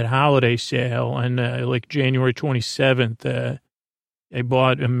that holiday sale on, like January 27th, I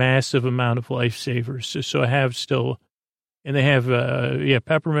bought a massive amount of Lifesavers. So I have still, and they have,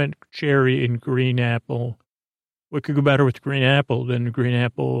 peppermint, cherry, and green apple. What could go better with green apple than green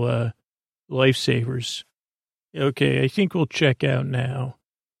apple, Lifesavers? Okay, I think we'll check out now.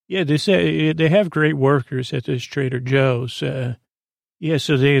 Yeah, they have great workers at this Trader Joe's. So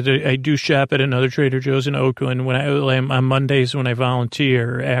I do shop at another Trader Joe's in Oakland on Mondays when I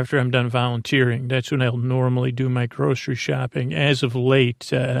volunteer. After I'm done volunteering, that's when I'll normally do my grocery shopping. As of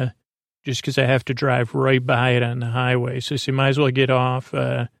late, just because I have to drive right by it on the highway, so I say might as well get off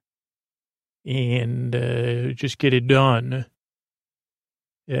and just get it done.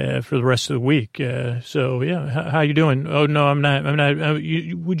 For the rest of the week. So yeah, how you doing? Oh no, I'm not.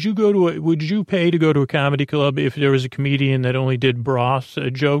 Would you pay to go to a comedy club if there was a comedian that only did broth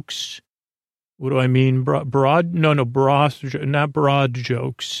jokes? What do I mean? Broad? No, broth, not broad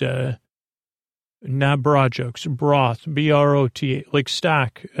jokes. Not broad jokes. Broth, B-R-O-T, like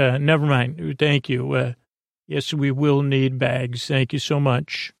stock. Never mind. Thank you. Yes, we will need bags. Thank you so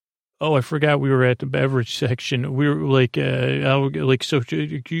much. Oh, I forgot we were at the beverage section. We were like, we'll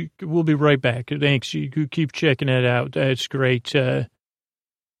be right back. Thanks. You keep checking it out. That's great. So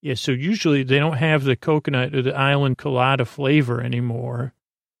usually they don't have the coconut or the island colada flavor anymore,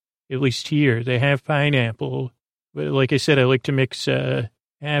 at least here. They have pineapple. But like I said, I like to mix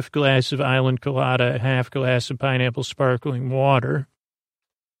half glass of island colada, half glass of pineapple sparkling water.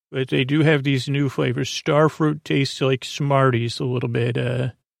 But they do have these new flavors. Starfruit tastes like Smarties a little bit.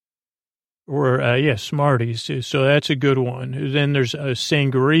 Smarties. So that's a good one. Then there's a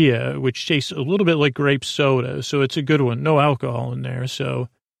sangria, which tastes a little bit like grape soda. So it's a good one. No alcohol in there. So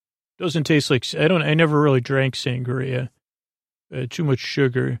it doesn't taste like, I never really drank sangria. Too much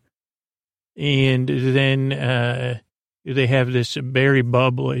sugar. And then they have this berry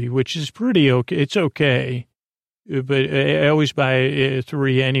bubbly, which is pretty okay. It's okay. But I always buy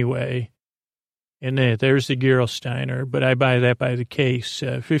 3 anyway. And there's the Gerolsteiner, but I buy that by the case,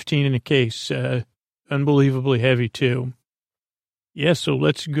 15 in a case, unbelievably heavy too. Yeah, so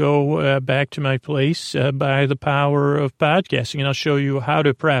let's go back to my place by the power of podcasting, and I'll show you how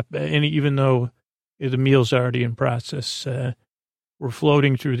to prep. And even though the meal's already in process, we're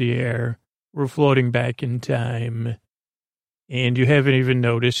floating through the air. We're floating back in time. And you haven't even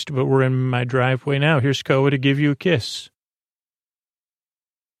noticed, but we're in my driveway now. Here's Koa to give you a kiss.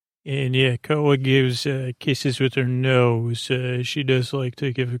 And yeah, Koa gives kisses with her nose. She does like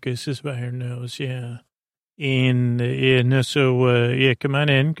to give kisses by her nose, yeah. And come on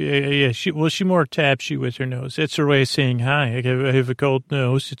in. She more taps you with her nose. That's her way of saying hi. I have a cold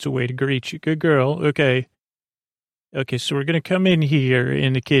nose. It's a way to greet you. Good girl. Okay, so we're going to come in here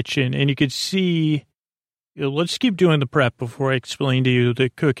in the kitchen, and you can see, let's keep doing the prep before I explain to you the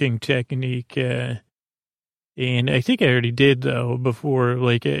cooking technique. And I think I already did, though, before,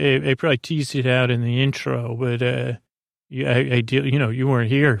 like, I probably teased it out in the intro, but, I did, you weren't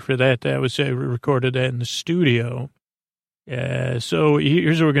here for that. That was, I recorded that in the studio. So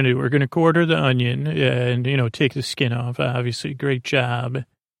here's what we're going to do. We're going to quarter the onion and, take the skin off, obviously. Great job.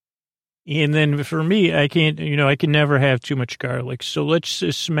 And then for me, I can never have too much garlic. So let's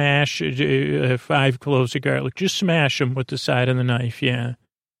smash 5 cloves of garlic. Just smash them with the side of the knife, yeah.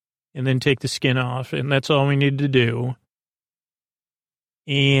 And then take the skin off, and that's all we need to do.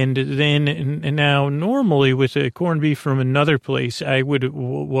 And then, now, normally with a corned beef from another place, I would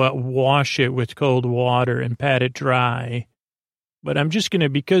wash it with cold water and pat it dry. But I'm just going to,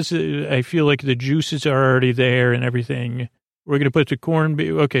 because I feel like the juices are already there and everything, we're going to put the corned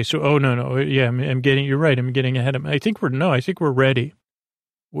beef. Okay, so, yeah, you're right, I'm getting ahead of, I think we're ready.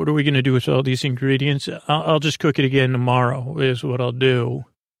 What are we going to do with all these ingredients? I'll just cook it again tomorrow is what I'll do.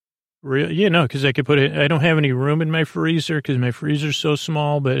 Really? Yeah, no, because I could put it. I don't have any room in my freezer because my freezer's so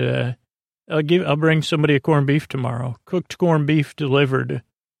small. But I'll bring somebody a corned beef tomorrow. Cooked corned beef delivered.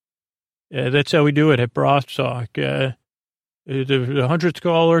 That's how we do it at Broth Talk. The 100th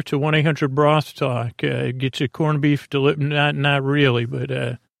caller to 1-800-BROTH Talk gets a corned beef not really,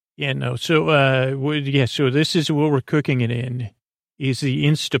 but yeah, no. So, so this is what we're cooking it in, is the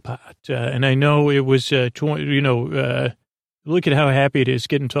Instapot. And I know it was, look at how happy it is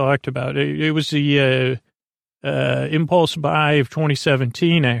getting talked about. It was the impulse buy of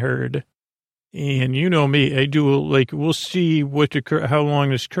 2017, I heard. And you know me, I do, like, we'll see how long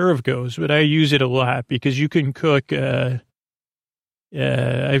this curve goes, but I use it a lot because you can cook, I've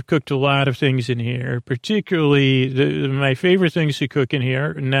cooked a lot of things in here, particularly my favorite things to cook in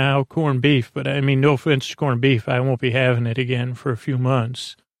here now, corned beef. But I mean, no offense to corned beef, I won't be having it again for a few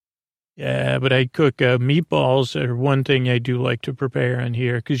months. But I cook meatballs are one thing I do like to prepare in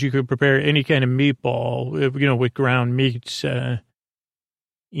here because you could prepare any kind of meatball, with ground meats.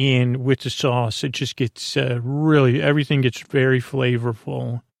 And with the sauce, it just gets really, everything gets very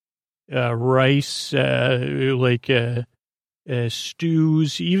flavorful. Rice,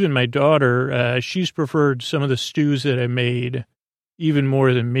 stews. Even my daughter, she's preferred some of the stews that I made even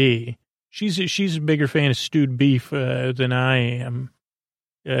more than me. She's a bigger fan of stewed beef than I am.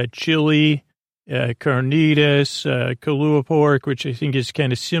 Chili, carnitas, Kahlua pork, which I think is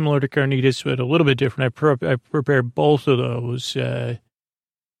kind of similar to carnitas, but a little bit different. I prepare both of those.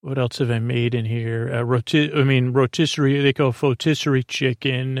 What else have I made in here? Rotisserie, they call rotisserie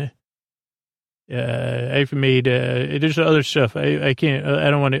chicken. I've made, there's other stuff. I can't, I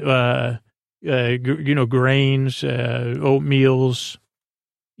don't want to, grains, oatmeals.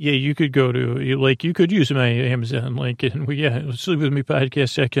 Yeah, you could go to, you could use my Amazon link and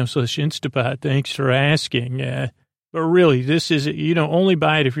sleepwithmepodcast.com/Instapot. Thanks for asking. But really, this is, only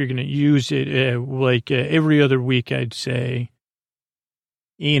buy it if you're going to use it, every other week, I'd say.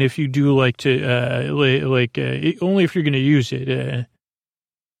 And if you do like to, only if you're going to use it,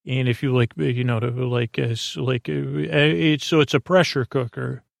 and if you it's a pressure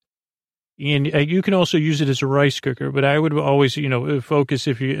cooker. And you can also use it as a rice cooker, but I would always, focus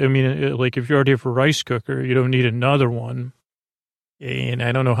if you already have a rice cooker, you don't need another one. And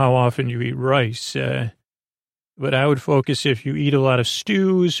I don't know how often you eat rice, but I would focus if you eat a lot of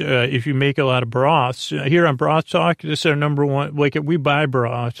stews, if you make a lot of broths. Here on Broth Talk, this is our number one, we buy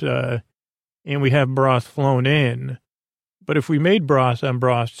broth, and we have broth flown in. But if we made broth on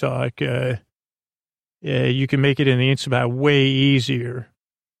Broth Talk, you can make it in the Instapot way easier.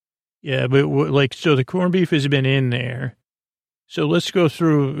 Yeah, but so the corned beef has been in there. So let's go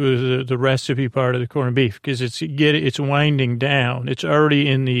through the recipe part of the corned beef because it's winding down. It's already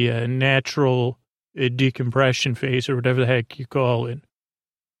in the natural decompression phase or whatever the heck you call it.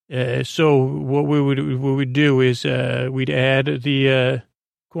 So what we would do is we'd add the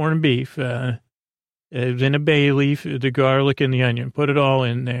corned beef, then a bay leaf, the garlic, and the onion. Put it all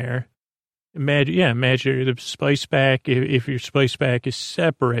in there. Imagine the spice pack if your spice pack is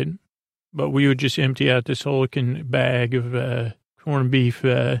separate. But we would just empty out this whole bag of corned beef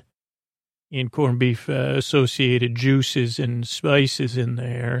and corned beef associated juices and spices in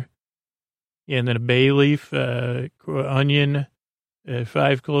there. And then a bay leaf, onion,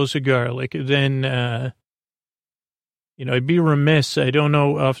 5 cloves of garlic. Then, I'd be remiss. I don't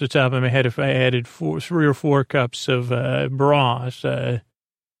know off the top of my head if I added 3 or 4 cups of broth.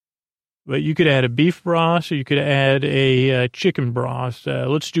 But you could add a beef broth or you could add a chicken broth.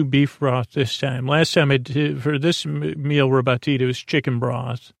 Let's do beef broth this time. Last time for this meal we're about to eat, it was chicken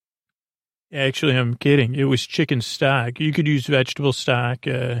broth. Actually, I'm kidding. It was chicken stock. You could use vegetable stock,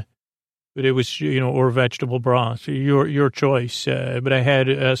 but it was, or vegetable broth. Your choice. But I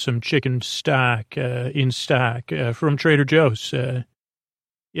had some chicken stock in stock from Trader Joe's. I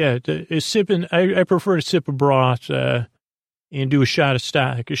prefer to sip a broth and do a shot of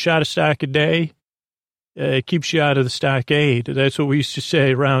stock. A shot of stock a day keeps you out of the stockade. That's what we used to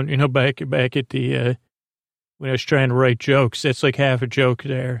say around, back at the, when I was trying to write jokes. That's like half a joke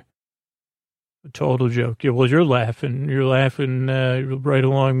there. A total joke. Yeah, well, you're laughing right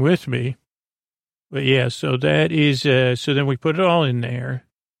along with me. But yeah, so that is, so then we put it all in there.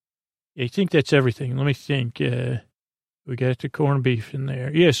 I think that's everything. Let me think. We got the corned beef in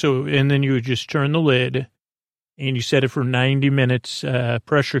there. Yeah, so, and then you would just turn the lid. And you set it for 90 minutes,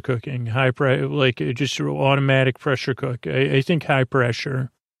 pressure cooking, just automatic pressure cook. I think high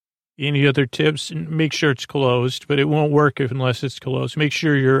pressure. Any other tips? Make sure it's closed, but it won't work unless it's closed. Make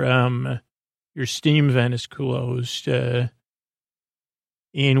sure your steam vent is closed. And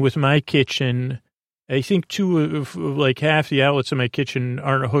with my kitchen, I think half the outlets in my kitchen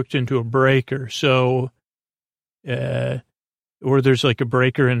aren't hooked into a breaker. So, or there's a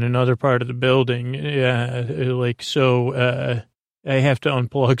breaker in another part of the building. I have to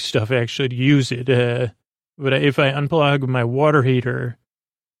unplug stuff actually to use it. But if I unplug my water heater,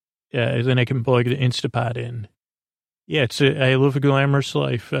 then I can plug the Instapot in. Yeah, I live a glamorous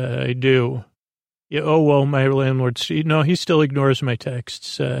life. I do. Yeah, oh, well, my landlord, no, he still ignores my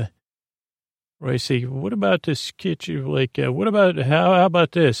texts. Where I say, what about this kitchen? Like, what about, how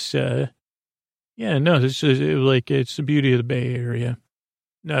about this? Yeah, no, this is like, it's the beauty of the Bay Area.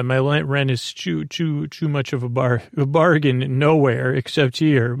 No, my rent is too much of a bargain nowhere except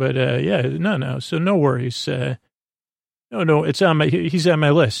here. But, yeah, no. So no worries. No, he's on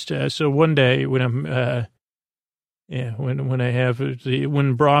my list. So one day when I'm, when I have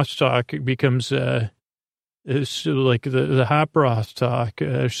when broth talk becomes, it's like the hot broth talk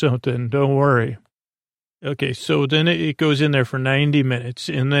or something, don't worry. Okay, so then it goes in there for 90 minutes,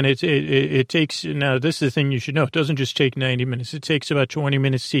 and then it takes, now this is the thing you should know, it doesn't just take 90 minutes, it takes about 20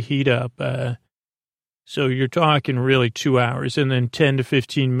 minutes to heat up, so you're talking really 2 hours, and then 10 to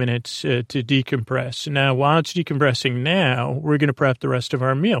 15 minutes to decompress. Now, while it's decompressing now, we're going to prep the rest of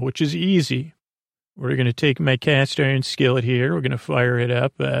our meal, which is easy. We're going to take my cast iron skillet here, we're going to fire it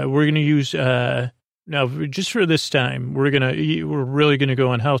up, we're going to use, now, just for this time, we're really going to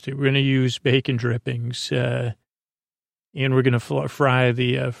go unhealthy. We're going to use bacon drippings, and we're going to fry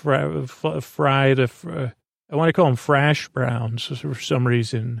the, I want to call them fresh browns for some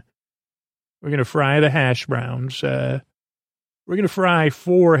reason. We're going to fry the hash browns. We're going to fry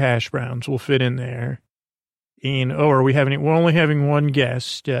 4 hash browns. We'll fit in there. And, we're only having one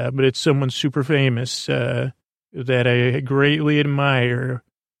guest, but it's someone super famous, that I greatly admire.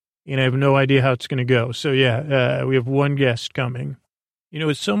 And I have no idea how it's going to go. So, yeah, we have one guest coming. You know,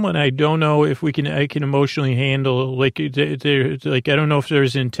 it's someone I don't know if I can emotionally handle. Like, they're like, I don't know if they're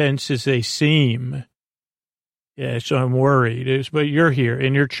as intense as they seem. Yeah, so I'm worried. But you're here,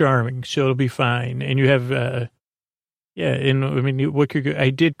 and you're charming, so it'll be fine. And you have, and I mean,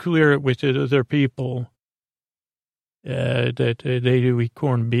 I did clear it with other people that they do eat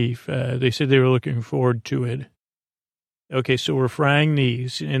corned beef. They said they were looking forward to it. Okay, so we're frying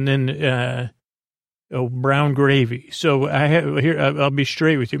these, and then brown gravy. So I'll be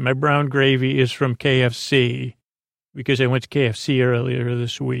straight with you. My brown gravy is from KFC because I went to KFC earlier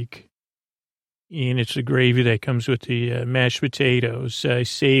this week, and it's the gravy that comes with the mashed potatoes. I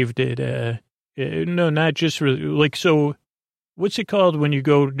saved it. No, not just for so. What's it called when you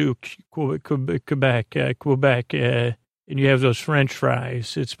go to Quebec, and you have those French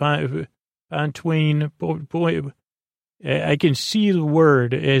fries? It's Poutine. I can see the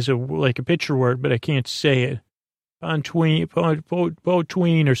word as a picture word, but I can't say it.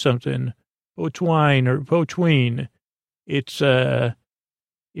 Poutine or something. Poutine. It's a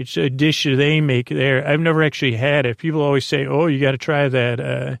dish that they make there. I've never actually had it. People always say, "Oh, you got to try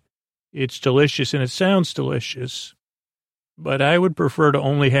that. It's delicious," and it sounds delicious. But I would prefer to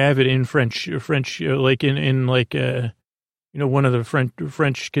only have it in French, like in one of the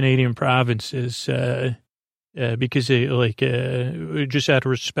French Canadian provinces. Because they just out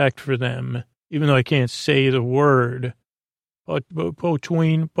of respect for them, even though I can't say the word.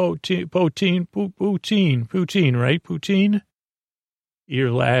 Poutine, right? Poutine?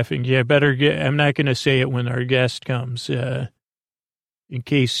 You're laughing. Yeah, I'm not going to say it when our guest comes, in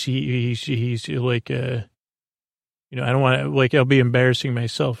case he's I don't want to, I'll be embarrassing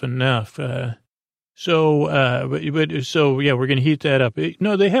myself enough. So we're going to heat that up.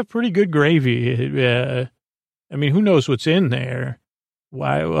 No, they have pretty good gravy. I mean, who knows what's in there?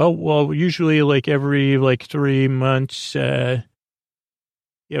 Why? Well, usually every 3 months, it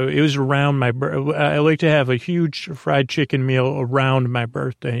was around my birthday. I like to have a huge fried chicken meal around my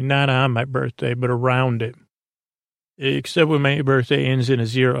birthday, not on my birthday, but around it. Except when my birthday ends in a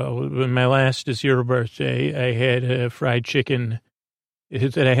 0. When my last 0 birthday, I had fried chicken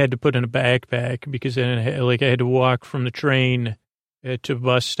that I had to put in a backpack because then I had to walk from the train to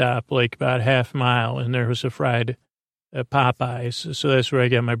bus stop, about half mile, and there was a fried Popeyes. So that's where I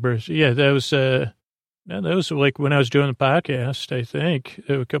got my birthday. Yeah, that was when I was doing the podcast, I think,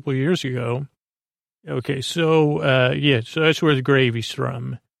 a couple of years ago. Okay, so, so that's where the gravy's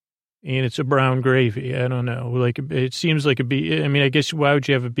from. And it's a brown gravy. I don't know. It seems like a beef. I mean, I guess why would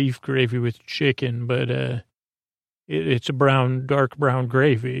you have a beef gravy with chicken? But it's a dark brown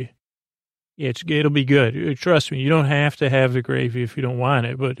gravy. It'll be good. Trust me, you don't have to have the gravy if you don't want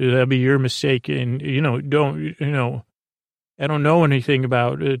it, but that'll be your mistake. And, I don't know anything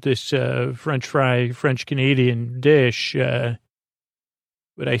about this French Canadian dish, but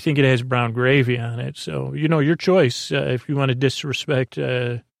I think it has brown gravy on it. So, your choice if you want to disrespect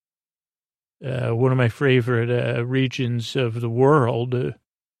one of my favorite regions of the world.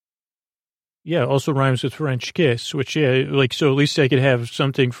 Yeah, also rhymes with French kiss, which, yeah, like, so at least I could have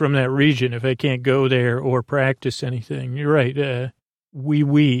something from that region if I can't go there or practice anything. You're right.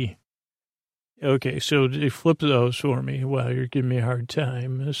 Oui. Okay, so flip those for me. Wow, you're giving me a hard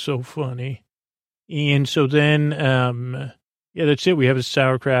time. That's so funny. And so then, yeah, that's it. We have a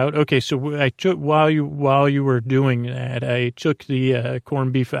sauerkraut. Okay, so I took, while you were doing that, I took the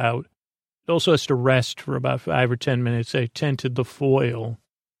corned beef out. It also has to rest for about 5 or 10 minutes. I tented the foil.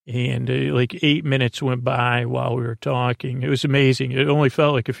 And like 8 minutes went by while we were talking. It was amazing. It only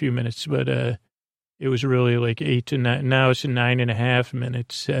felt like a few minutes, but it was really like 8 to 9. Now it's 9.5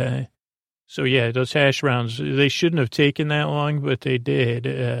 minutes. So, yeah, those hash browns, they shouldn't have taken that long, but they did.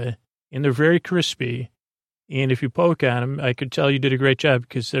 And they're very crispy. And if you poke on them, I could tell you did a great job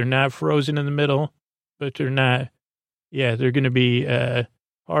because they're not frozen in the middle, but they're not. Yeah, they're going to be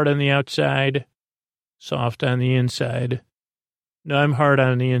hard on the outside, soft on the inside. No, I'm hard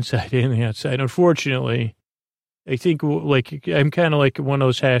on the inside and the outside. Unfortunately, I think like I'm kind of like one of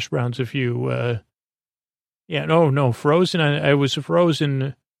those hash browns. If you, no, frozen. I was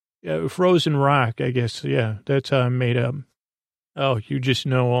frozen rock, I guess. Yeah, that's how I'm made up. Oh, you just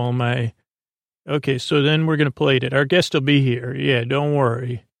know all my. Okay, so then we're gonna plate it. Our guest will be here. Yeah, don't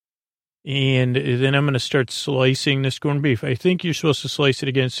worry. And then I'm gonna start slicing this corned beef. I think you're supposed to slice it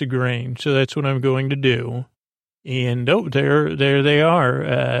against the grain, so that's what I'm going to do. And, there they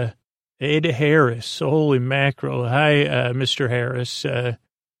are. Ed Harris. Holy mackerel. Hi, Mr. Harris.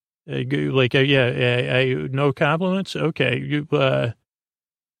 No compliments? Okay.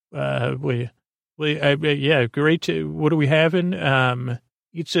 Yeah, great. What are we having?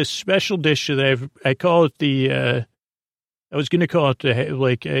 It's a special dish that I call it I was going to call it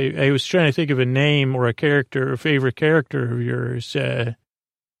I was trying to think of a name or a favorite character of yours,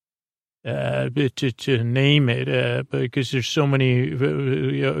 to name it, because there's so many,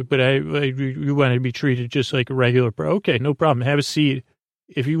 but you want to be treated just like a regular person. Okay, no problem. Have a seat.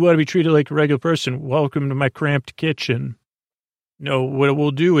 If you want to be treated like a regular person, welcome to my cramped kitchen. No, what we'll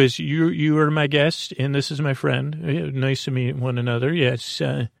do is you are my guest and this is my friend. Nice to meet one another. Yes.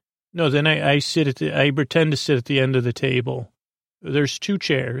 No, then I pretend to sit at the end of the table. There's 2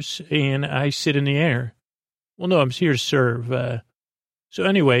 chairs and I sit in the air. Well, no, I'm here to serve. So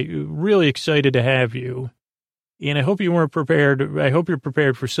anyway, really excited to have you. And I hope you weren't prepared. I hope you're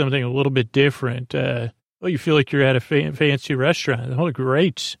prepared for something a little bit different. You feel like you're at a fancy restaurant. Oh,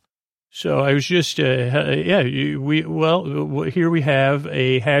 great. So I was just, here we have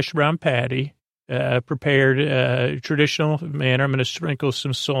a hash brown patty, prepared, traditional manner. I'm going to sprinkle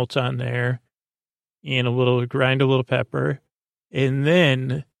some salt on there and grind a little pepper. And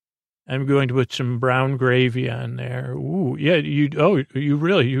then I'm going to put some brown gravy on there. Ooh, yeah, you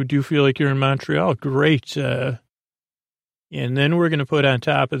do feel like you're in Montreal. Great. And then we're going to put on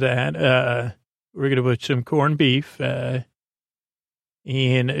top of that, we're going to put some corned beef, and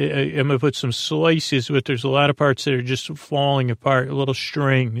I'm going to put some slices, but there's a lot of parts that are just falling apart, little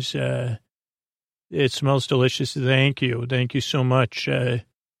strings. It smells delicious. Thank you. Thank you so much. Then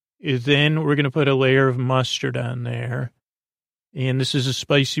we're going to put a layer of mustard on there. And this is a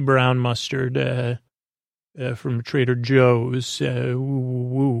spicy brown mustard from Trader Joe's.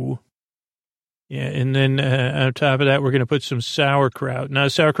 Woo. Yeah, and then on top of that, we're going to put some sauerkraut. Now,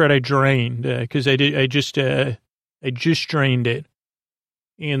 sauerkraut I drained because I just drained it.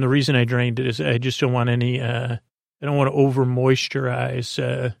 And the reason I drained it is I just don't want any, I don't want to over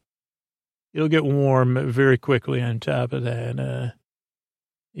moisturize. It'll get warm very quickly on top of that.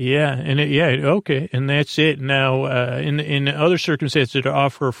 Okay. And that's it. Now, in other circumstances, to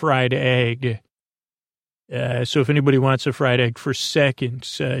offer a fried egg. So if anybody wants a fried egg for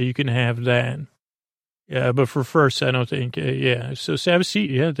seconds, you can have that. But for first, I don't think, So have a seat.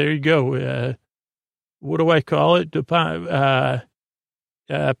 Yeah, there you go. What do I call it? The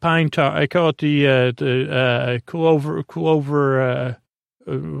pine tar. I call it the clover,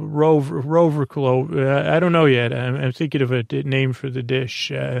 rover clover. I don't know yet. I'm thinking of a name for the dish.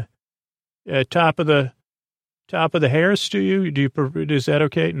 Top of the Harris. Is that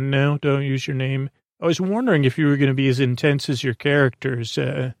okay? No, don't use your name. I was wondering if you were going to be as intense as your characters,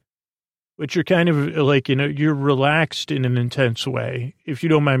 but you're kind of like, you're relaxed in an intense way, if you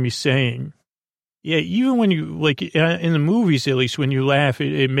don't mind me saying. Yeah, even when you, like, in the movies, at least, when you laugh,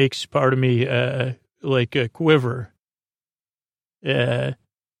 it makes part of me, like a quiver.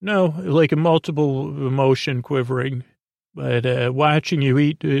 No, like a multiple emotion quivering. But watching you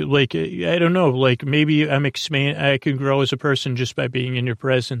eat, I don't know, like maybe I can grow as a person just by being in your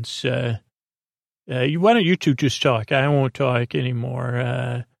presence. Why don't you two just talk? I won't talk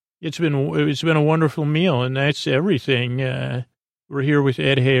anymore. It's been a wonderful meal, and that's everything. We're here with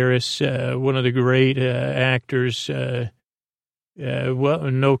Ed Harris, one of the great actors. Well,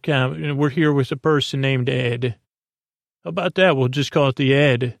 no comment. We're here with a person named Ed. How about that? We'll just call it the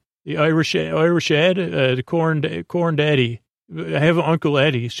Ed, the Irish Ed, the corned Eddie. I have an Uncle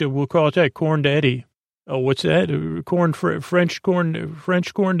Eddie, so we'll call it that, corned Eddie. Oh, what's that? French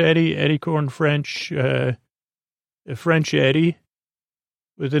corned Eddie, Eddie corn French, French Eddie.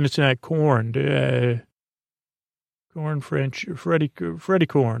 But then it's not corned. Corn French, Freddie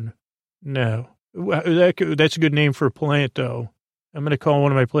Corn. No, that's a good name for a plant, though. I'm going to call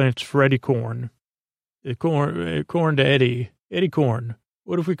one of my plants Freddie Corn. The corn to Eddie Corn.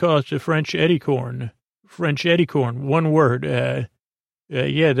 What if we call it the French Eddie Corn? French Eddie Corn, one word.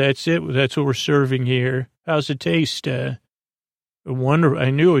 Yeah, that's it. That's what we're serving here. How's it taste? Wonderful. I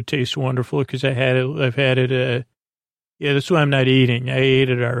knew it would taste wonderful because I've had it. Yeah, that's why I'm not eating. I ate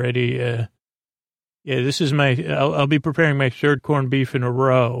it already. Yeah, this is I'll be preparing my third corned beef in a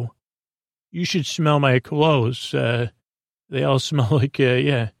row. You should smell my clothes. They all smell like,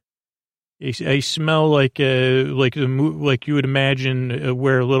 yeah. I smell like you would imagine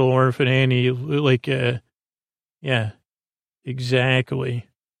where Little Orphan Annie, yeah, exactly.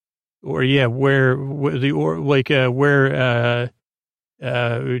 Or yeah, where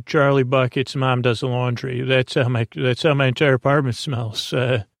Charlie Bucket's mom does the laundry. That's how my entire apartment smells.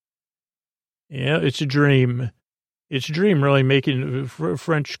 Yeah, it's a dream. It's a dream, really, making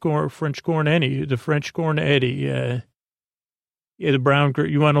French corn Annie, the French corn Eddie. Yeah, the brown.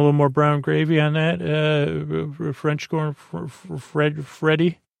 You want a little more brown gravy on that? French corn,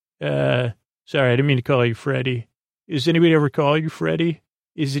 Freddie. Sorry, I didn't mean to call you Freddie. Does anybody ever call you Freddie?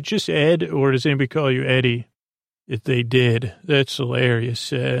 Is it just Ed, or does anybody call you Eddie? If they did, that's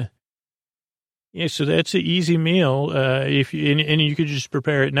hilarious. Yeah, so that's an easy meal. If you, and you could just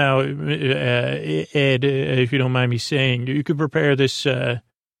prepare it now, Ed, if you don't mind me saying, you could prepare this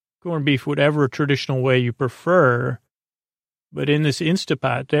corned beef whatever traditional way you prefer. But in this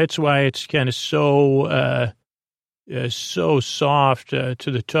Instapot, that's why it's kind of so soft to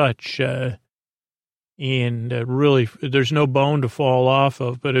the touch. And really, there's no bone to fall off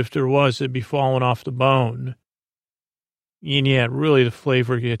of. But if there was, it'd be falling off the bone. And yeah, really the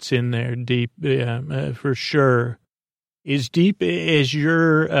flavor gets in there deep, for sure. As deep as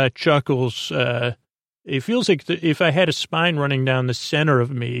your chuckles, it feels like if I had a spine running down the center of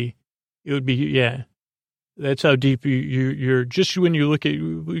me, it would be, yeah. That's how deep you're. Just when you look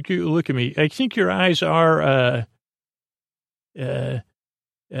at me, I think your eyes are. There's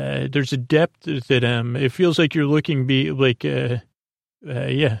a depth to them. It feels like you're looking yeah.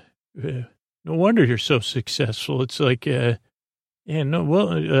 No wonder you're so successful. It's like, yeah, no,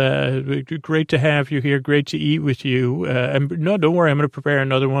 well, great to have you here. Great to eat with you. No, don't worry. I'm going to prepare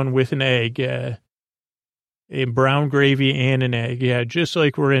another one with an egg, a brown gravy and an egg. Yeah, just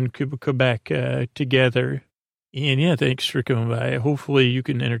like we're in Quebec together. And yeah, thanks for coming by. Hopefully you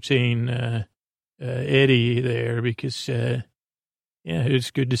can entertain Eddie there because, yeah, it's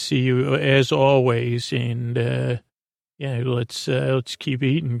good to see you as always. And yeah, let's keep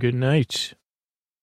eating. Good night.